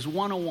classes,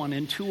 101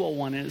 and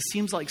 201, and it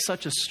seems like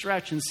such a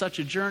stretch and such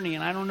a journey,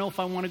 and I don't know if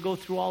I want to go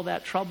through all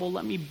that trouble.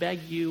 Let me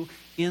beg you,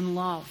 in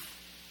love,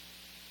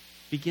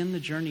 begin the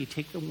journey.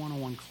 Take the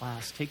 101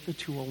 class, take the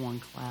 201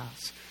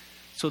 class,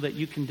 so that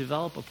you can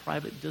develop a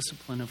private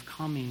discipline of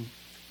coming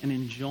and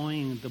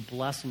enjoying the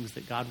blessings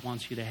that God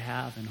wants you to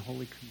have in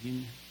Holy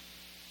Communion.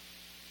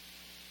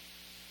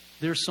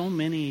 There's so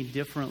many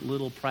different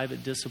little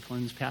private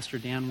disciplines. Pastor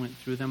Dan went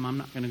through them. I'm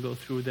not going to go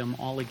through them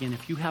all again.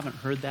 If you haven't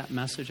heard that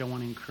message, I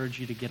want to encourage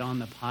you to get on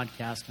the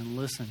podcast and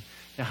listen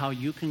to how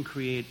you can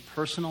create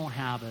personal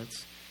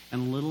habits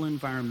and little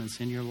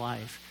environments in your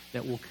life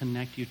that will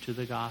connect you to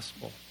the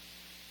gospel,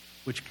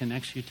 which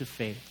connects you to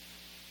faith,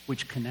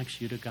 which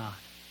connects you to God.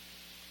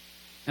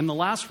 And the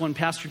last one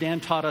Pastor Dan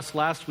taught us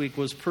last week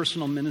was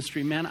personal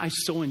ministry. Man, I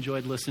so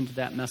enjoyed listening to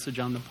that message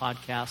on the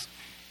podcast.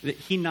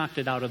 He knocked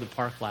it out of the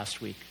park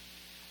last week.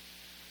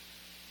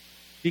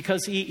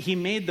 Because he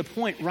made the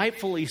point,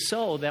 rightfully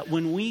so, that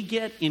when we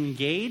get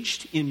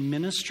engaged in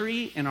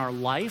ministry in our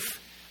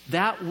life,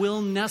 that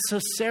will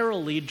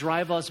necessarily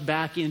drive us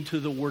back into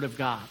the Word of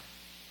God.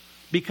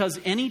 Because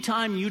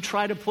anytime you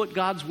try to put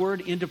God's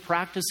Word into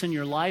practice in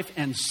your life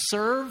and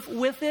serve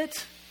with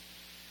it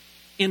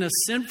in a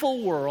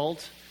sinful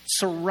world,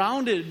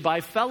 surrounded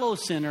by fellow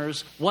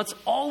sinners, what's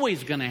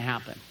always going to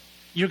happen?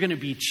 You're going to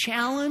be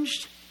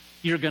challenged.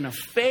 You're going to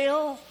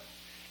fail.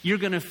 You're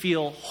going to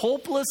feel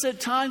hopeless at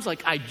times,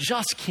 like, I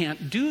just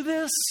can't do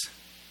this.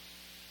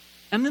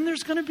 And then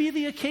there's going to be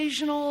the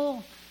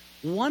occasional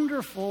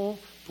wonderful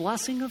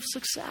blessing of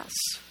success.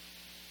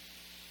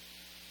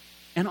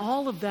 And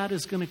all of that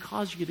is going to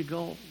cause you to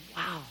go,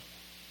 wow,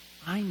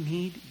 I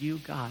need you,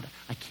 God.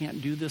 I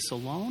can't do this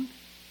alone.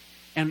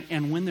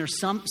 And when there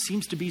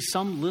seems to be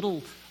some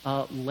little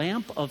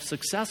lamp of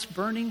success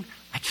burning,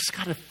 I just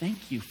got to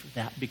thank you for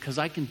that, because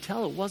I can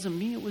tell it wasn't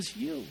me, it was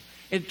you.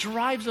 It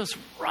drives us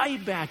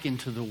right back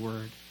into the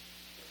Word.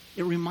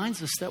 It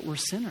reminds us that we're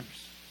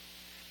sinners.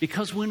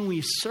 Because when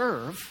we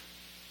serve,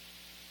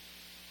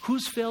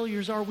 whose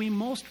failures are we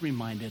most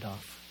reminded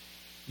of?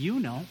 You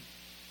know,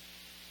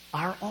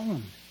 our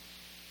own.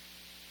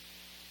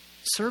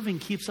 Serving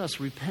keeps us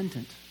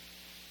repentant.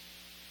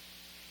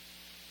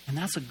 And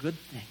that's a good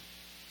thing.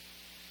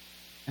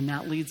 And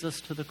that leads us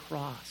to the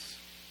cross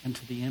and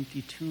to the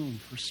empty tomb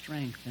for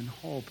strength and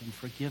hope and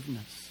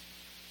forgiveness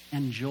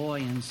and joy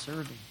in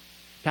serving.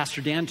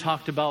 Pastor Dan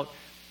talked about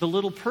the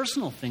little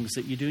personal things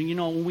that you do. You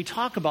know, when we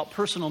talk about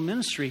personal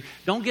ministry,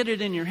 don't get it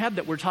in your head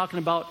that we're talking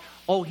about,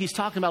 oh, he's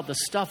talking about the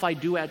stuff I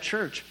do at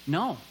church.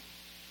 No.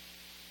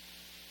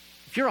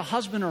 If you're a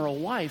husband or a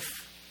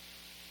wife,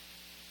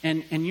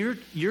 and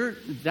you're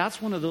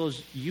that's one of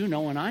those you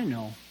know and I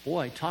know.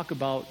 Boy, talk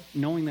about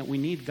knowing that we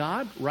need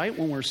God, right?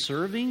 When we're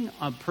serving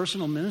a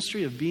personal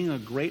ministry of being a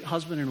great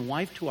husband and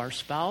wife to our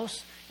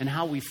spouse, and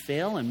how we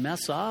fail and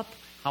mess up,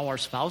 how our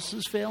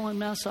spouses fail and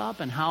mess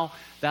up, and how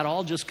that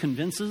all just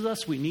convinces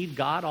us we need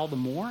God all the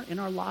more in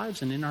our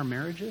lives and in our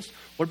marriages.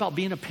 What about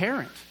being a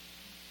parent?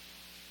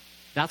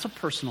 That's a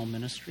personal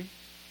ministry.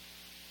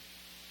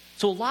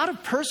 So a lot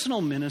of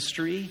personal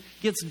ministry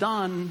gets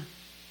done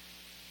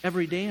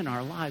every day in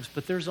our lives,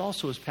 but there's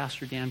also, as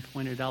Pastor Dan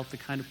pointed out, the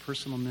kind of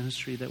personal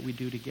ministry that we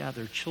do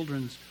together.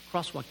 Children's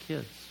Crosswalk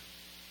Kids.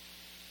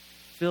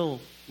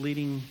 Phil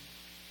leading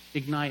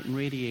Ignite and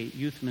Radiate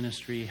youth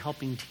ministry,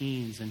 helping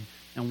teens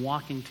and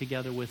walking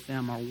together with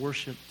them. Our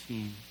worship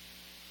team.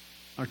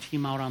 Our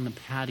team out on the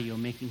patio,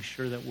 making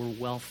sure that we're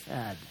well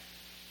fed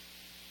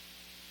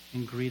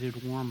and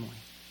greeted warmly.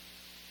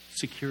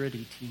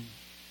 Security team,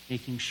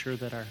 making sure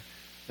that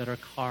our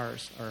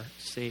cars are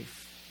safe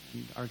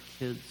and our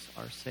kids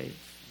are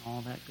safe and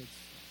all that good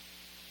stuff.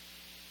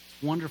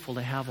 It's wonderful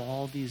to have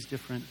all these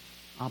different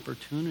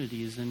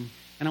opportunities. And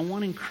I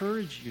want to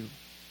encourage you.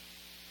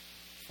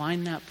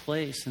 Find that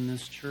place in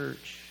this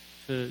church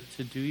to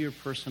do your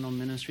personal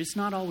ministry. It's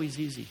not always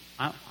easy.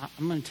 I'm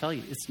going to tell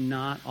you, it's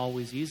not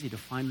always easy to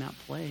find that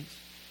place.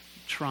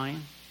 Keep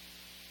trying.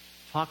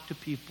 Talk to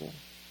people.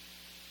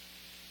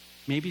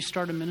 Maybe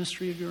start a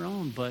ministry of your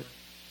own, but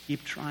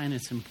keep trying.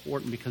 It's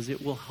important because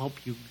it will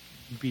help you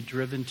be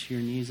driven to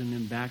your knees and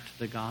then back to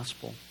the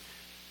gospel.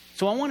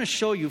 So I want to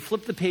show you,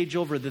 flip the page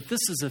over, that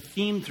this is a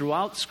theme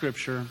throughout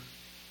Scripture,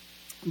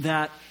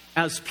 that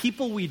as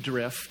people we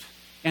drift,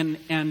 and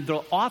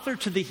the author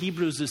to the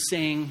Hebrews is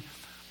saying,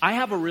 I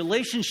have a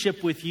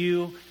relationship with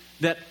you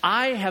that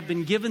I have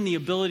been given the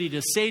ability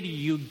to say to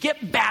you,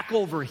 get back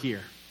over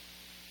here.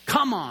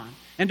 Come on.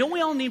 And don't we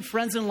all need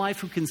friends in life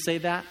who can say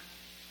that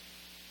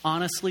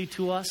honestly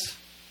to us?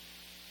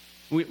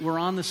 We're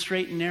on the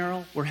straight and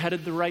narrow. We're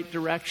headed the right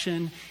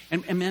direction.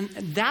 And then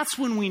that's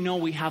when we know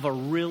we have a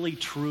really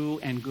true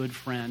and good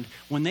friend.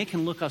 When they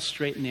can look us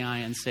straight in the eye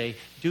and say,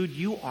 dude,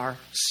 you are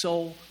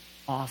so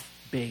off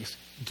base.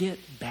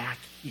 Get back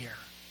here.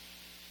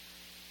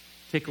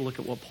 Take a look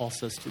at what Paul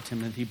says to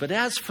Timothy. But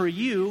as for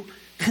you,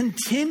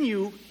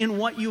 continue in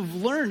what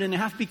you've learned and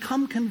have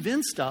become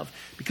convinced of,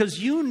 because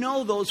you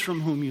know those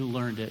from whom you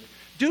learned it.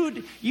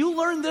 Dude, you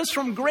learned this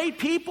from great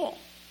people.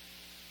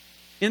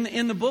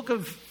 In the book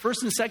of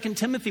 1st and 2nd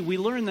Timothy, we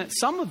learn that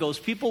some of those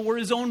people were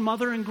his own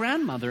mother and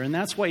grandmother. And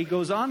that's why he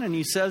goes on and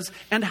he says,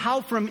 and how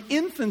from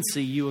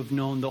infancy you have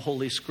known the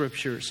Holy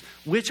Scriptures,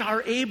 which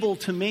are able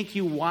to make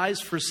you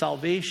wise for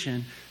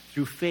salvation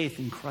through faith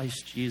in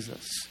Christ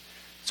Jesus.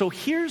 So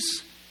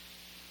here's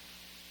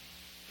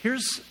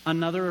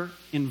another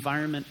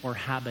environment or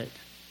habit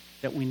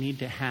that we need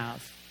to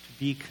have to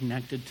be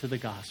connected to the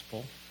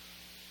gospel,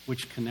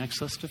 which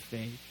connects us to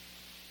faith,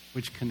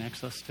 which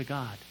connects us to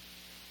God.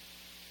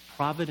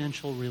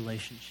 Providential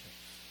relationships.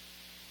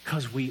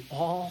 Because we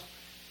all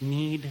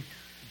need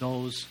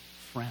those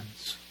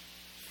friends.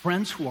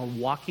 Friends who are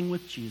walking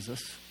with Jesus.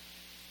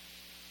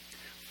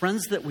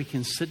 Friends that we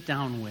can sit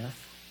down with.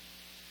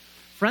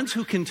 Friends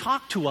who can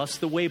talk to us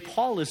the way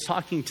Paul is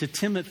talking to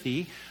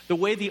Timothy, the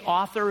way the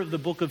author of the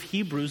book of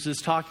Hebrews is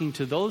talking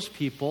to those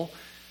people,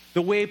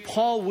 the way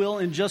Paul will,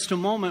 in just a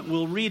moment,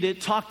 we'll read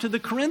it, talk to the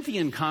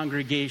Corinthian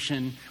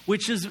congregation,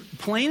 which is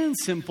plain and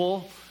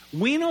simple.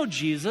 We know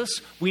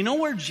Jesus. We know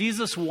where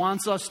Jesus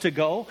wants us to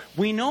go.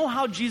 We know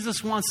how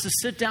Jesus wants to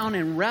sit down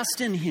and rest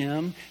in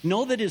Him,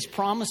 know that His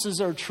promises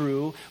are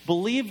true,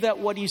 believe that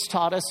what He's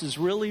taught us is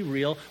really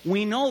real.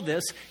 We know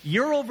this.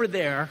 You're over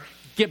there.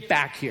 Get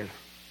back here.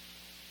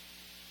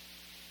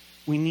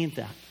 We need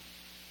that.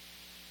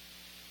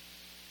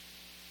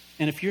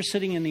 And if you're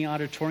sitting in the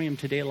auditorium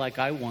today like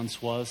I once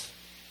was,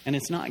 and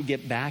it's not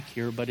get back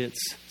here, but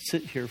it's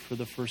sit here for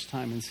the first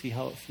time and see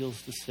how it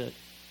feels to sit.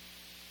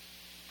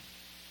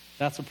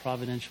 That's a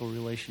providential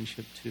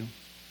relationship too.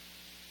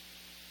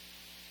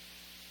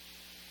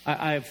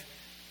 I've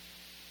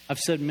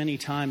said many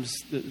times,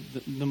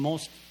 the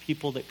most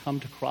people that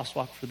come to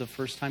Crosswalk for the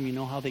first time, you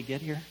know how they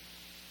get here?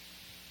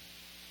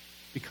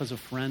 Because a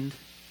friend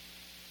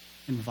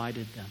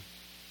invited them.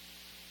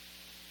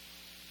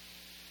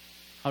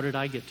 How did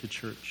I get to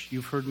church?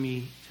 You've heard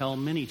me tell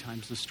many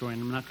times the story,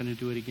 and I'm not going to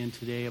do it again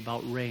today,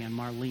 about Ray and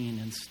Marlene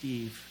and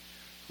Steve,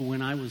 who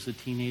when I was a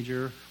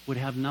teenager would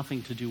have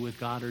nothing to do with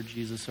God or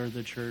Jesus or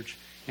the church.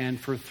 And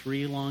for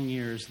 3 long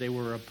years, they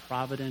were a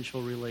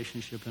providential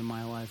relationship in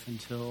my life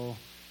until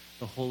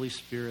the Holy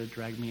Spirit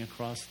dragged me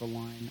across the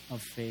line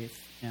of faith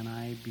and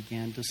I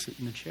began to sit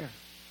in the chair.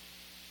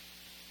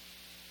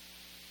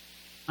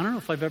 I don't know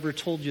if I've ever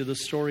told you the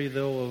story,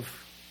 though, of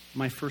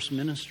my first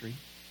ministry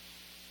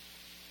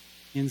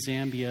in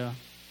Zambia.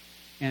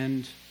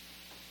 And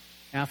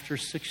after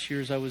 6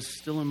 years, I was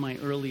still in my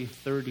early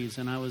 30s,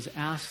 and I was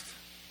asked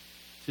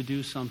to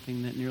do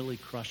something that nearly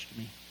crushed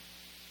me.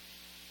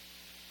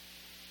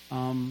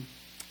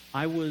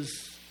 I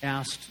was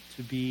asked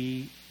to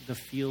be the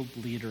field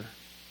leader.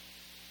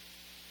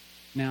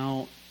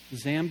 Now,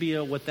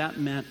 Zambia, what that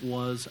meant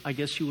was, I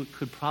guess you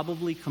could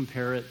probably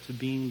compare it to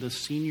being the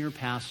senior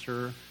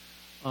pastor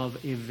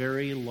of a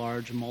very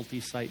large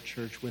multi-site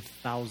church with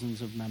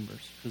thousands of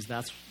members, because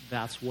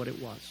that's what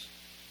it was.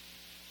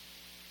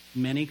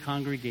 Many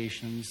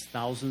congregations,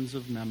 thousands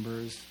of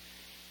members,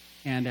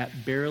 and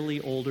at barely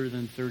older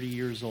than 30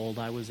 years old,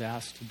 I was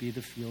asked to be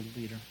the field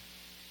leader.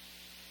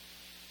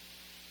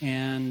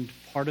 And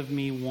part of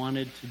me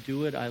wanted to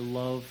do it. I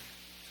love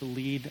to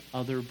lead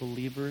other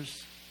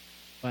believers,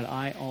 but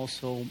I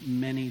also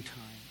many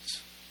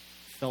times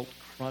felt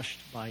crushed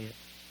by it.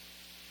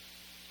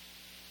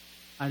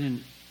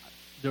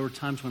 There were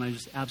times when I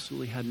just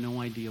absolutely had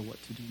no idea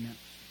what to do next.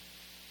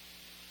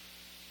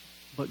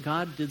 But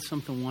God did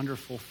something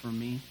wonderful for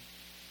me.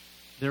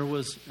 There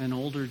was an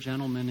older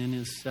gentleman in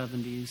his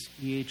 70s,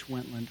 E.H.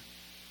 Wentland,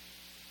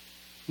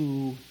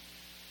 who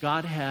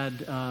God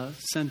had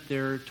sent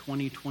there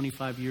 20,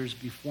 25 years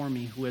before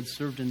me, who had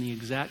served in the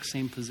exact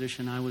same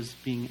position I was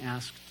being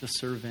asked to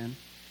serve in.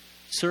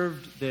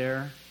 Served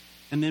there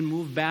and then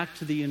moved back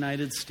to the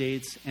United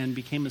States and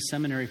became a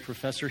seminary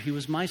professor. He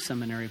was my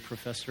seminary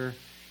professor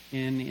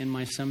in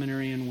my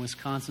seminary in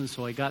Wisconsin,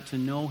 so I got to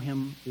know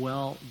him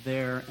well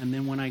there. And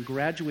then when I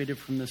graduated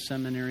from the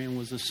seminary and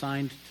was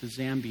assigned to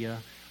Zambia,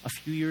 a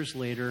few years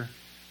later,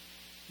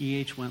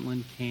 E.H.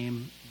 Wentland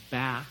came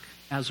back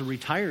as a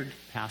retired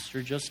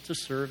pastor just to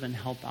serve and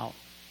help out.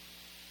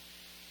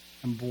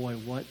 And boy,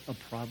 what a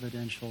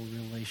providential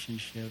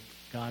relationship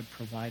God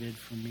provided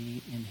for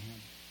me in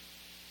him.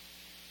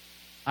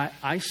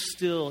 I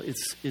still,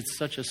 it's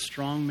such a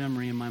strong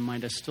memory in my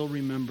mind. I still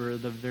remember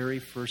the very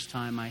first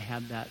time I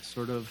had that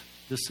sort of,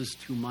 this is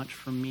too much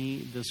for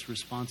me, this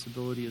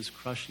responsibility is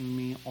crushing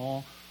me,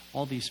 all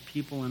these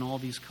people and all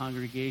these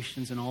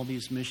congregations and all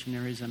these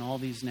missionaries and all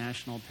these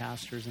national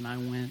pastors. And I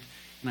went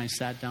and I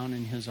sat down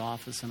in his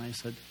office and I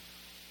said,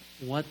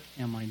 what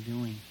am I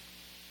doing?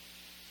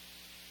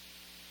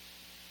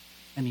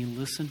 And he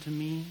listened to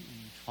me and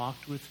he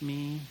talked with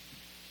me.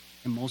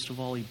 And most of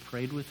all, he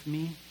prayed with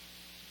me.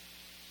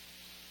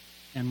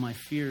 And my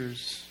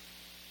fears,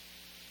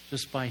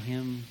 just by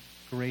him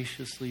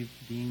graciously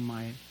being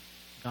my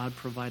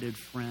God-provided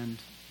friend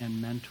and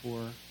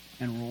mentor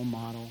and role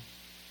model,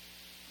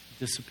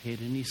 dissipated.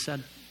 And he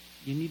said,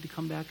 you need to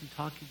come back and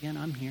talk again.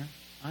 I'm here.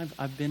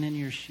 I've been in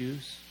your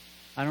shoes.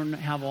 I don't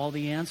have all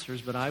the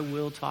answers, but I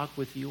will talk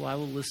with you. I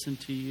will listen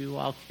to you.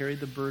 I'll carry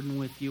the burden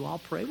with you. I'll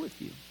pray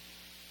with you.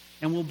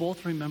 And we'll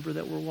both remember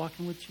that we're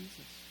walking with Jesus.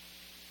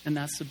 And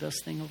that's the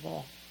best thing of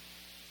all.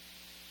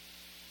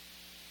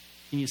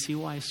 Can you see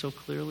why I so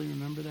clearly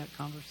remember that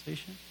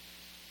conversation?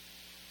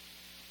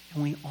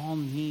 And we all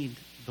need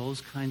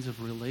those kinds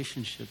of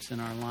relationships in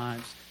our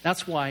lives.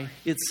 That's why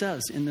it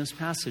says in this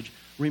passage,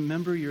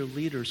 remember your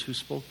leaders who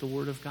spoke the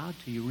word of God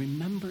to you.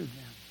 Remember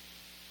them.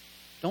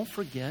 Don't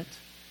forget.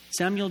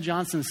 Samuel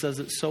Johnson says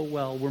it so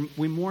well.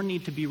 We more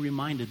need to be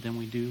reminded than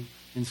we do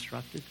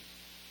instructed.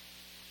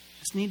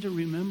 Just need to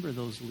remember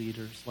those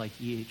leaders like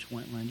E.H.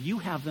 Wentland. You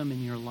have them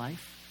in your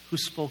life who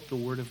spoke the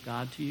word of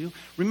God to you.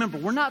 Remember,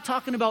 we're not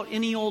talking about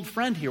any old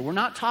friend here. We're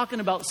not talking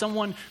about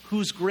someone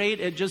who's great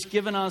at just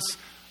giving us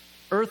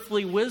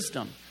earthly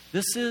wisdom.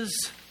 This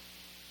is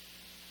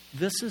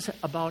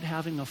about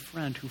having a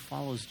friend who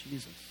follows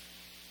Jesus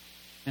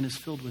and is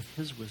filled with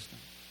his wisdom.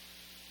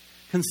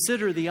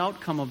 Consider the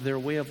outcome of their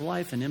way of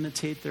life and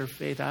imitate their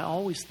faith. I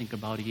always think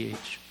about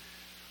E.H.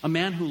 A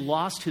man who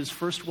lost his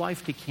first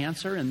wife to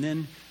cancer and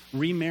then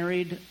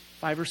remarried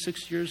 5 or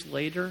 6 years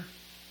later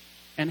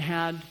and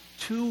had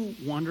 2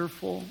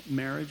 wonderful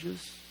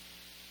marriages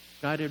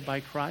guided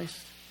by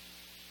Christ,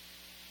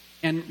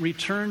 and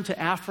returned to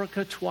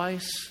Africa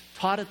twice,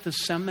 taught at the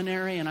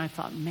seminary, and I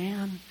thought,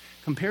 man,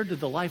 compared to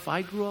the life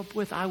I grew up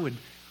with,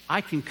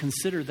 I can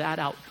consider that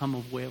outcome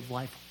of way of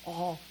life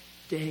all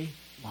day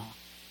long,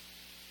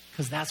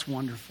 because that's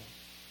wonderful.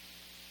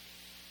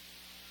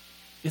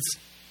 It's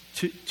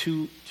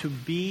to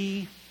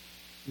be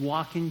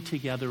walking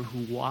together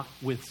who walk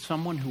with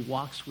someone who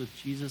walks with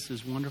Jesus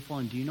is wonderful.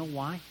 And do you know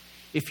why?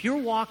 If you're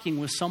walking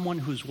with someone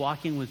who's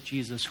walking with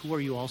Jesus, who are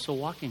you also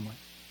walking with?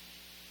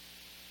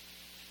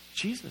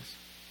 Jesus.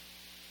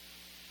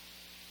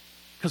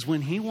 Because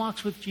when he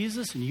walks with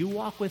Jesus and you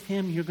walk with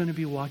him, you're going to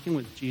be walking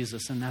with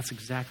Jesus. And that's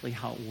exactly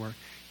how it works.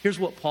 Here's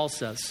what Paul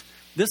says.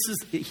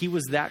 He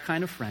was that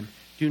kind of friend.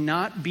 Do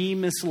not be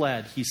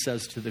misled, he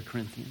says to the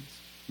Corinthians.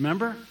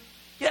 Remember?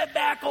 Get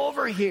back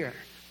over here.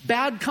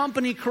 Bad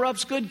company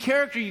corrupts good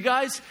character. You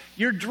guys,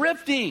 you're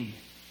drifting.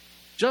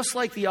 Just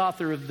like the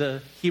author of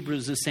the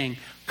Hebrews is saying,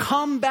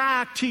 come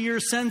back to your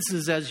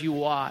senses as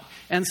you ought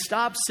and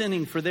stop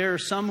sinning, for there are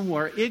some who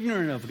are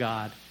ignorant of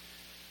God.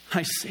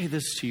 I say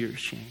this to your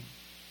shame.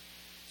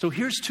 So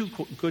here's 2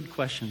 good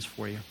questions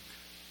for you.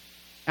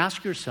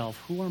 Ask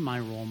yourself, who are my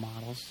role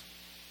models?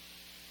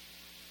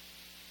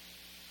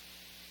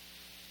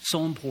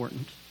 So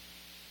important.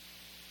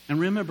 And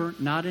remember,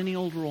 not any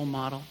old role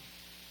model.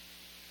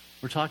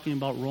 We're talking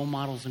about role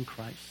models in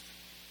Christ.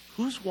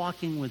 Who's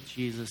walking with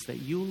Jesus that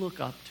you look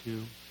up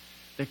to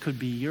that could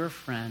be your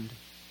friend?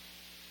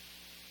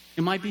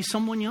 It might be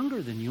someone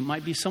younger than you. It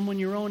might be someone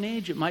your own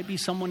age. It might be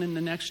someone in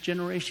the next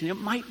generation. It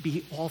might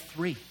be all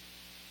 3.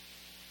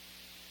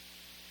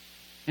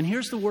 And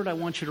here's the word I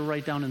want you to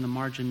write down in the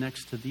margin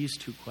next to these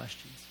 2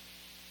 questions.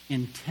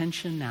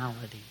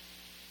 Intentionality.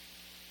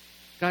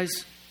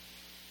 Guys,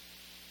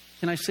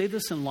 can I say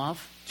this in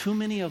love? Too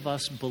many of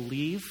us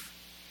believe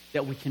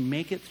that we can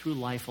make it through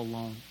life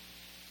alone.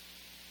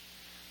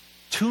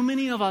 Too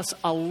many of us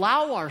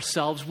allow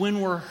ourselves,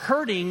 when we're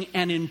hurting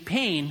and in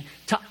pain,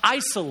 to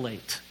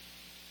isolate.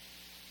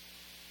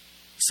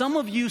 Some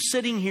of you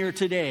sitting here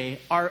today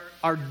are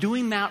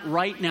doing that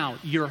right now.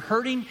 You're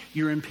hurting,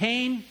 you're in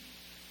pain,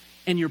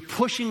 and you're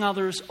pushing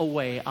others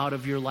away out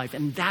of your life.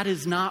 And that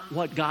is not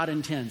what God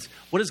intends.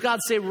 What does God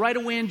say right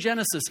away in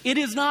Genesis? It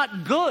is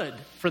not good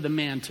for the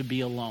man to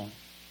be alone.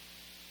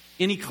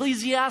 In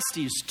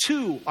Ecclesiastes,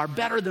 2 are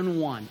better than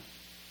 1.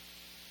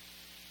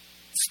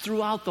 It's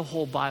throughout the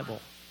whole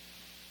Bible.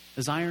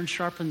 As iron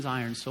sharpens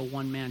iron, so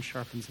one man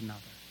sharpens another.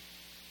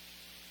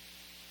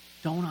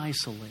 Don't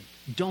isolate.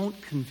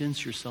 Don't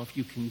convince yourself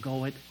you can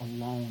go it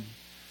alone.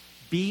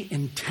 Be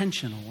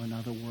intentional, in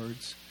other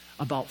words,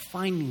 about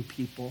finding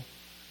people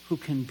who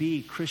can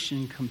be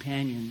Christian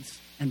companions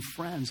and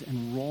friends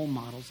and role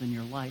models in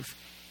your life,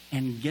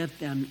 and get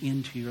them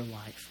into your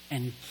life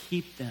and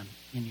keep them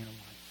in your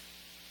life.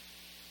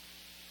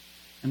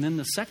 And then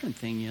the second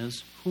thing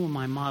is, who am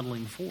I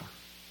modeling for?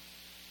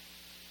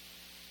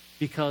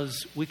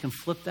 Because we can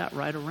flip that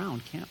right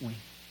around, can't we?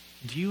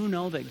 Do you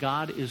know that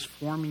God is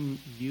forming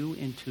you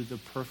into the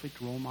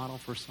perfect role model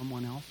for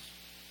someone else?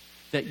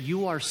 That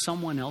you are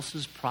someone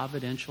else's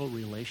providential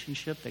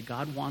relationship that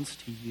God wants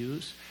to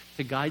use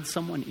to guide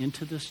someone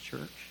into this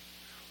church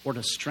or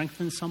to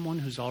strengthen someone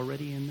who's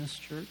already in this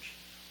church?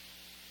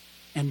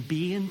 And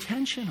be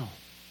intentional.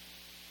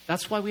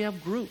 That's why we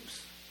have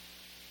groups.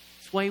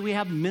 That's why we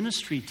have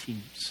ministry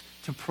teams,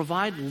 to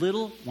provide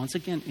little, once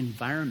again,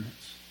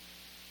 environments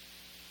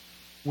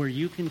where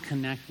you can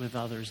connect with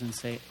others and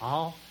say,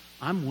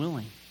 I'm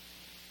willing.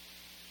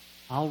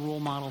 I'll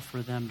role model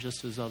for them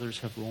just as others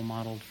have role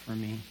modeled for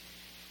me.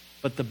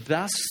 But the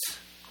best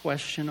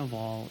question of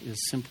all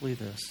is simply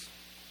this: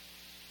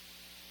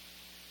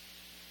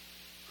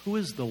 who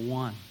is the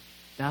one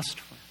best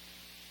friend,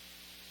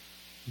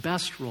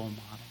 best role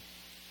model,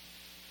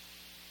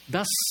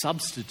 best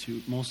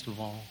substitute, most of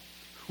all,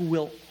 who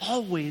will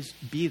always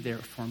be there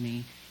for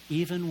me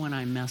even when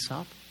I mess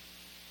up?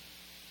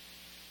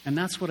 And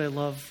that's what I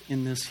love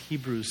in this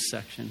Hebrews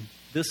section.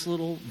 This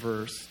little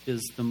verse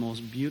is the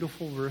most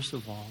beautiful verse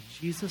of all.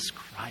 Jesus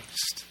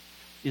Christ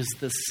is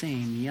the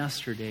same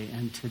yesterday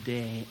and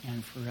today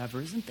and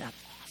forever. Isn't that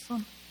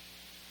awesome?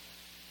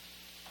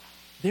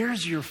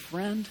 There's your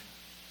friend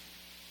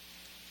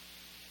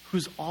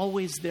who's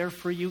always there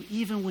for you,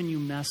 even when you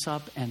mess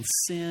up and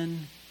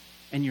sin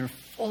and you're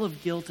full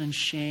of guilt and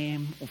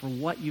shame over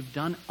what you've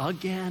done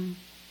again.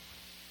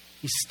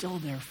 He's still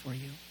there for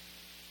you.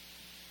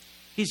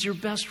 He's your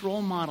best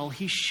role model.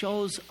 He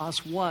shows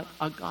us what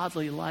a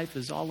godly life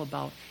is all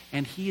about.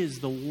 And he is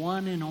the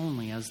one and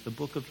only, as the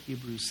book of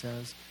Hebrews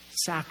says,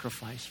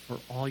 sacrifice for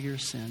all your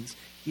sins.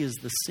 He is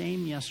the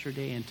same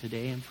yesterday and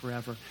today and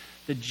forever.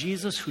 The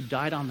Jesus who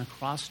died on the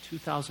cross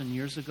 2,000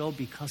 years ago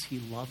because he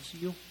loves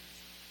you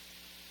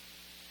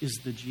is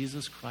the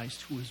Jesus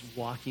Christ who is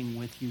walking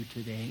with you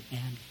today,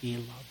 and he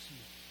loves you.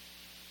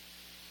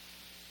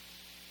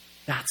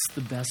 That's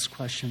the best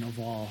question of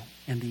all.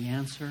 And the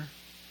answer: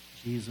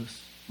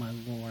 Jesus, my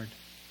Lord,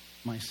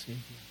 my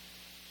Savior.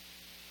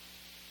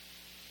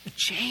 The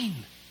chain.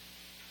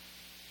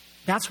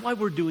 That's why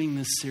we're doing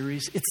this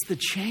series. It's the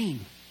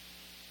chain.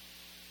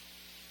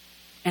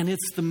 And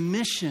it's the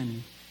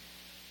mission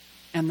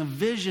and the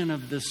vision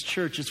of this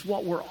church. It's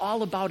what we're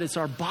all about. It's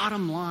our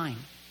bottom line.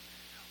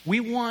 We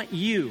want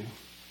you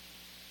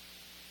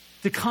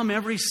to come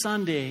every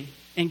Sunday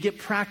and get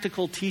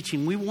practical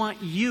teaching. We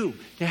want you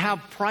to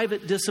have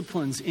private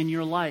disciplines in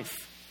your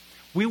life.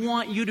 We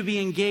want you to be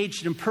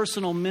engaged in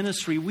personal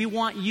ministry. We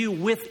want you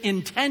with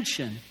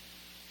intention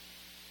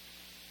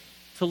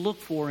to look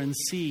for and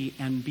see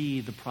and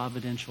be the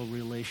providential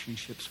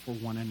relationships for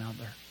one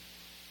another.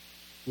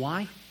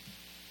 Why?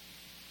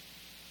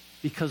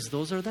 Because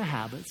those are the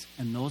habits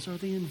and those are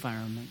the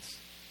environments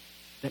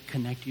that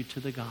connect you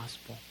to the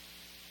gospel.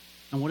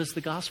 And what does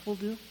the gospel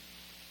do?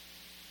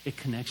 It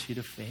connects you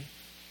to faith.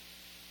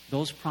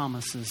 Those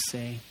promises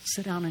say,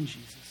 sit down in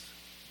Jesus.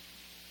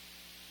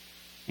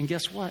 And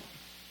guess what?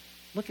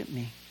 Look at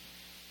me.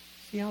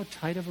 See how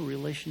tight of a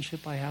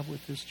relationship I have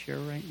with this chair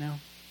right now?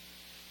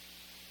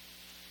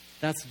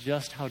 That's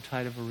just how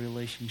tight of a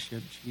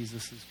relationship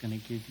Jesus is going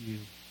to give you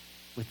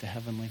with the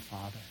Heavenly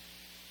Father.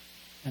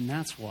 And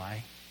that's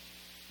why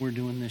we're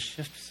doing this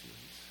shift series,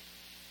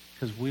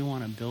 because we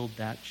want to build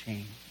that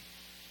chain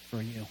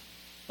for you.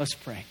 Let's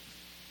pray.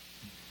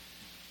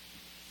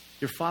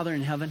 Dear Father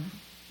in heaven,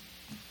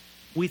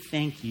 we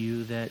thank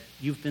you that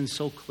you've been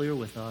so clear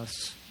with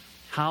us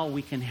how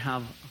we can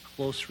have a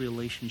close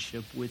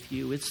relationship with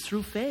you. It's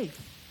through faith.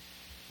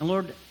 And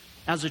Lord,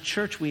 as a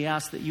church, we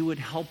ask that you would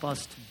help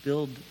us to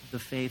build the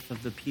faith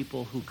of the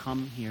people who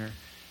come here.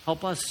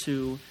 Help us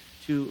to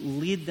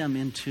lead them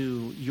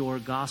into your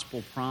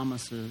gospel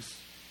promises.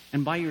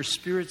 And by your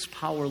Spirit's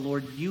power,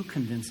 Lord, you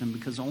convince them,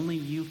 because only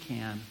you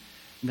can,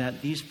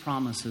 that these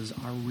promises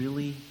are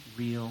really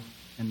real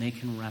and they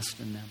can rest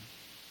in them.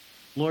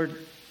 Lord,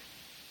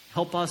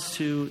 help us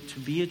to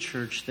be a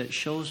church that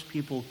shows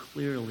people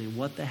clearly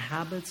what the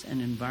habits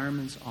and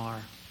environments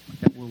are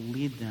that will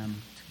lead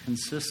them to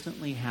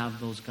consistently have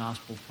those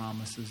gospel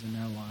promises in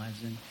their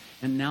lives.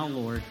 And now,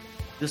 Lord,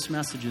 this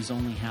message is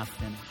only half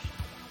finished.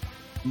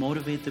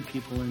 Motivate the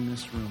people in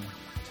this room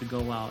to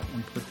go out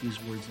and put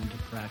these words into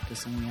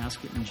practice. And we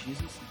ask it in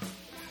Jesus'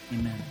 name.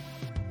 Amen.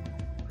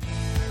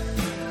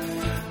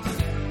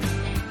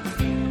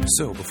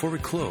 So, before we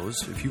close,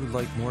 if you would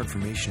like more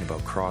information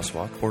about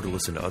Crosswalk or to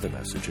listen to other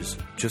messages,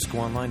 just go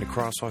online to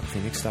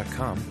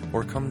crosswalkphoenix.com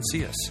or come and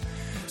see us.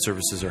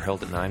 Services are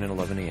held at 9 and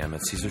 11 a.m.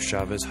 at Cesar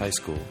Chavez High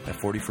School at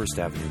 41st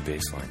Avenue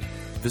Baseline.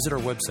 Visit our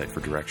website for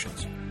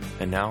directions.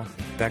 And now,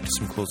 back to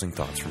some closing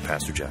thoughts from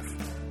Pastor Jeff.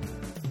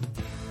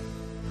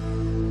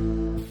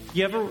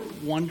 You ever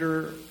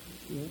wonder,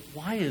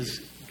 why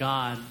is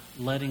God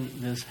letting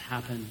this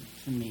happen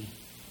to me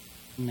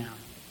now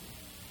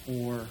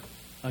or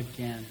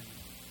again?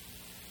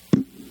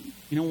 You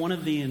know, one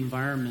of the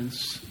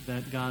environments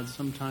that God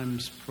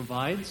sometimes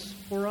provides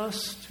for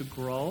us to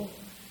grow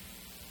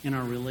in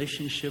our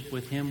relationship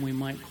with Him, we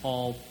might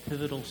call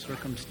pivotal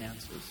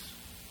circumstances.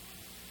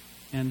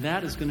 And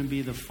that is going to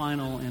be the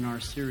final in our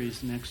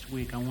series next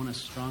week. I want to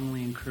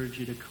strongly encourage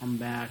you to come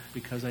back,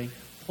 because I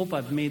hope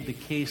I've made the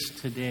case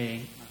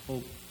today. I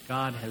hope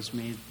God has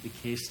made the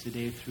case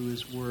today through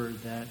His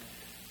Word that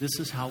this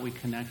is how we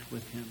connect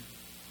with Him.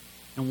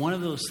 And one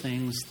of those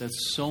things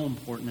that's so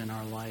important in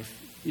our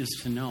life is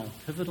to know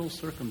pivotal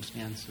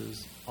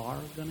circumstances are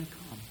going to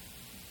come.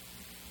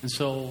 And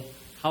so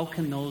how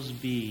can those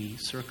be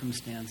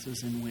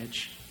circumstances in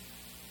which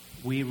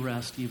we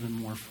rest even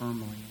more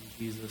firmly in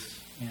Jesus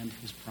and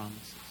His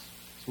promises?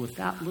 So with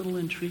that little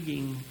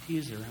intriguing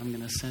teaser, I'm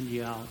going to send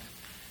you out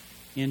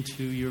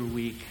into your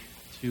week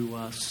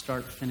to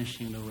start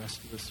finishing the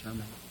rest of the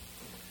sermon.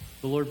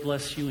 The Lord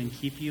bless you and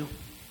keep you.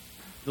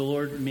 The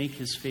Lord make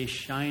His face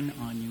shine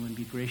on you and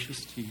be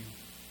gracious to you.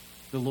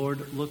 The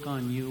Lord look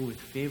on you with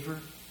favor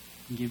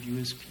and give you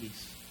His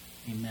peace.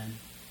 Amen.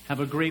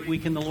 Have a great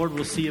week in the Lord.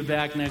 We'll see you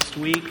back next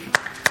week,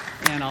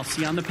 and I'll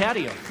see you on the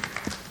patio.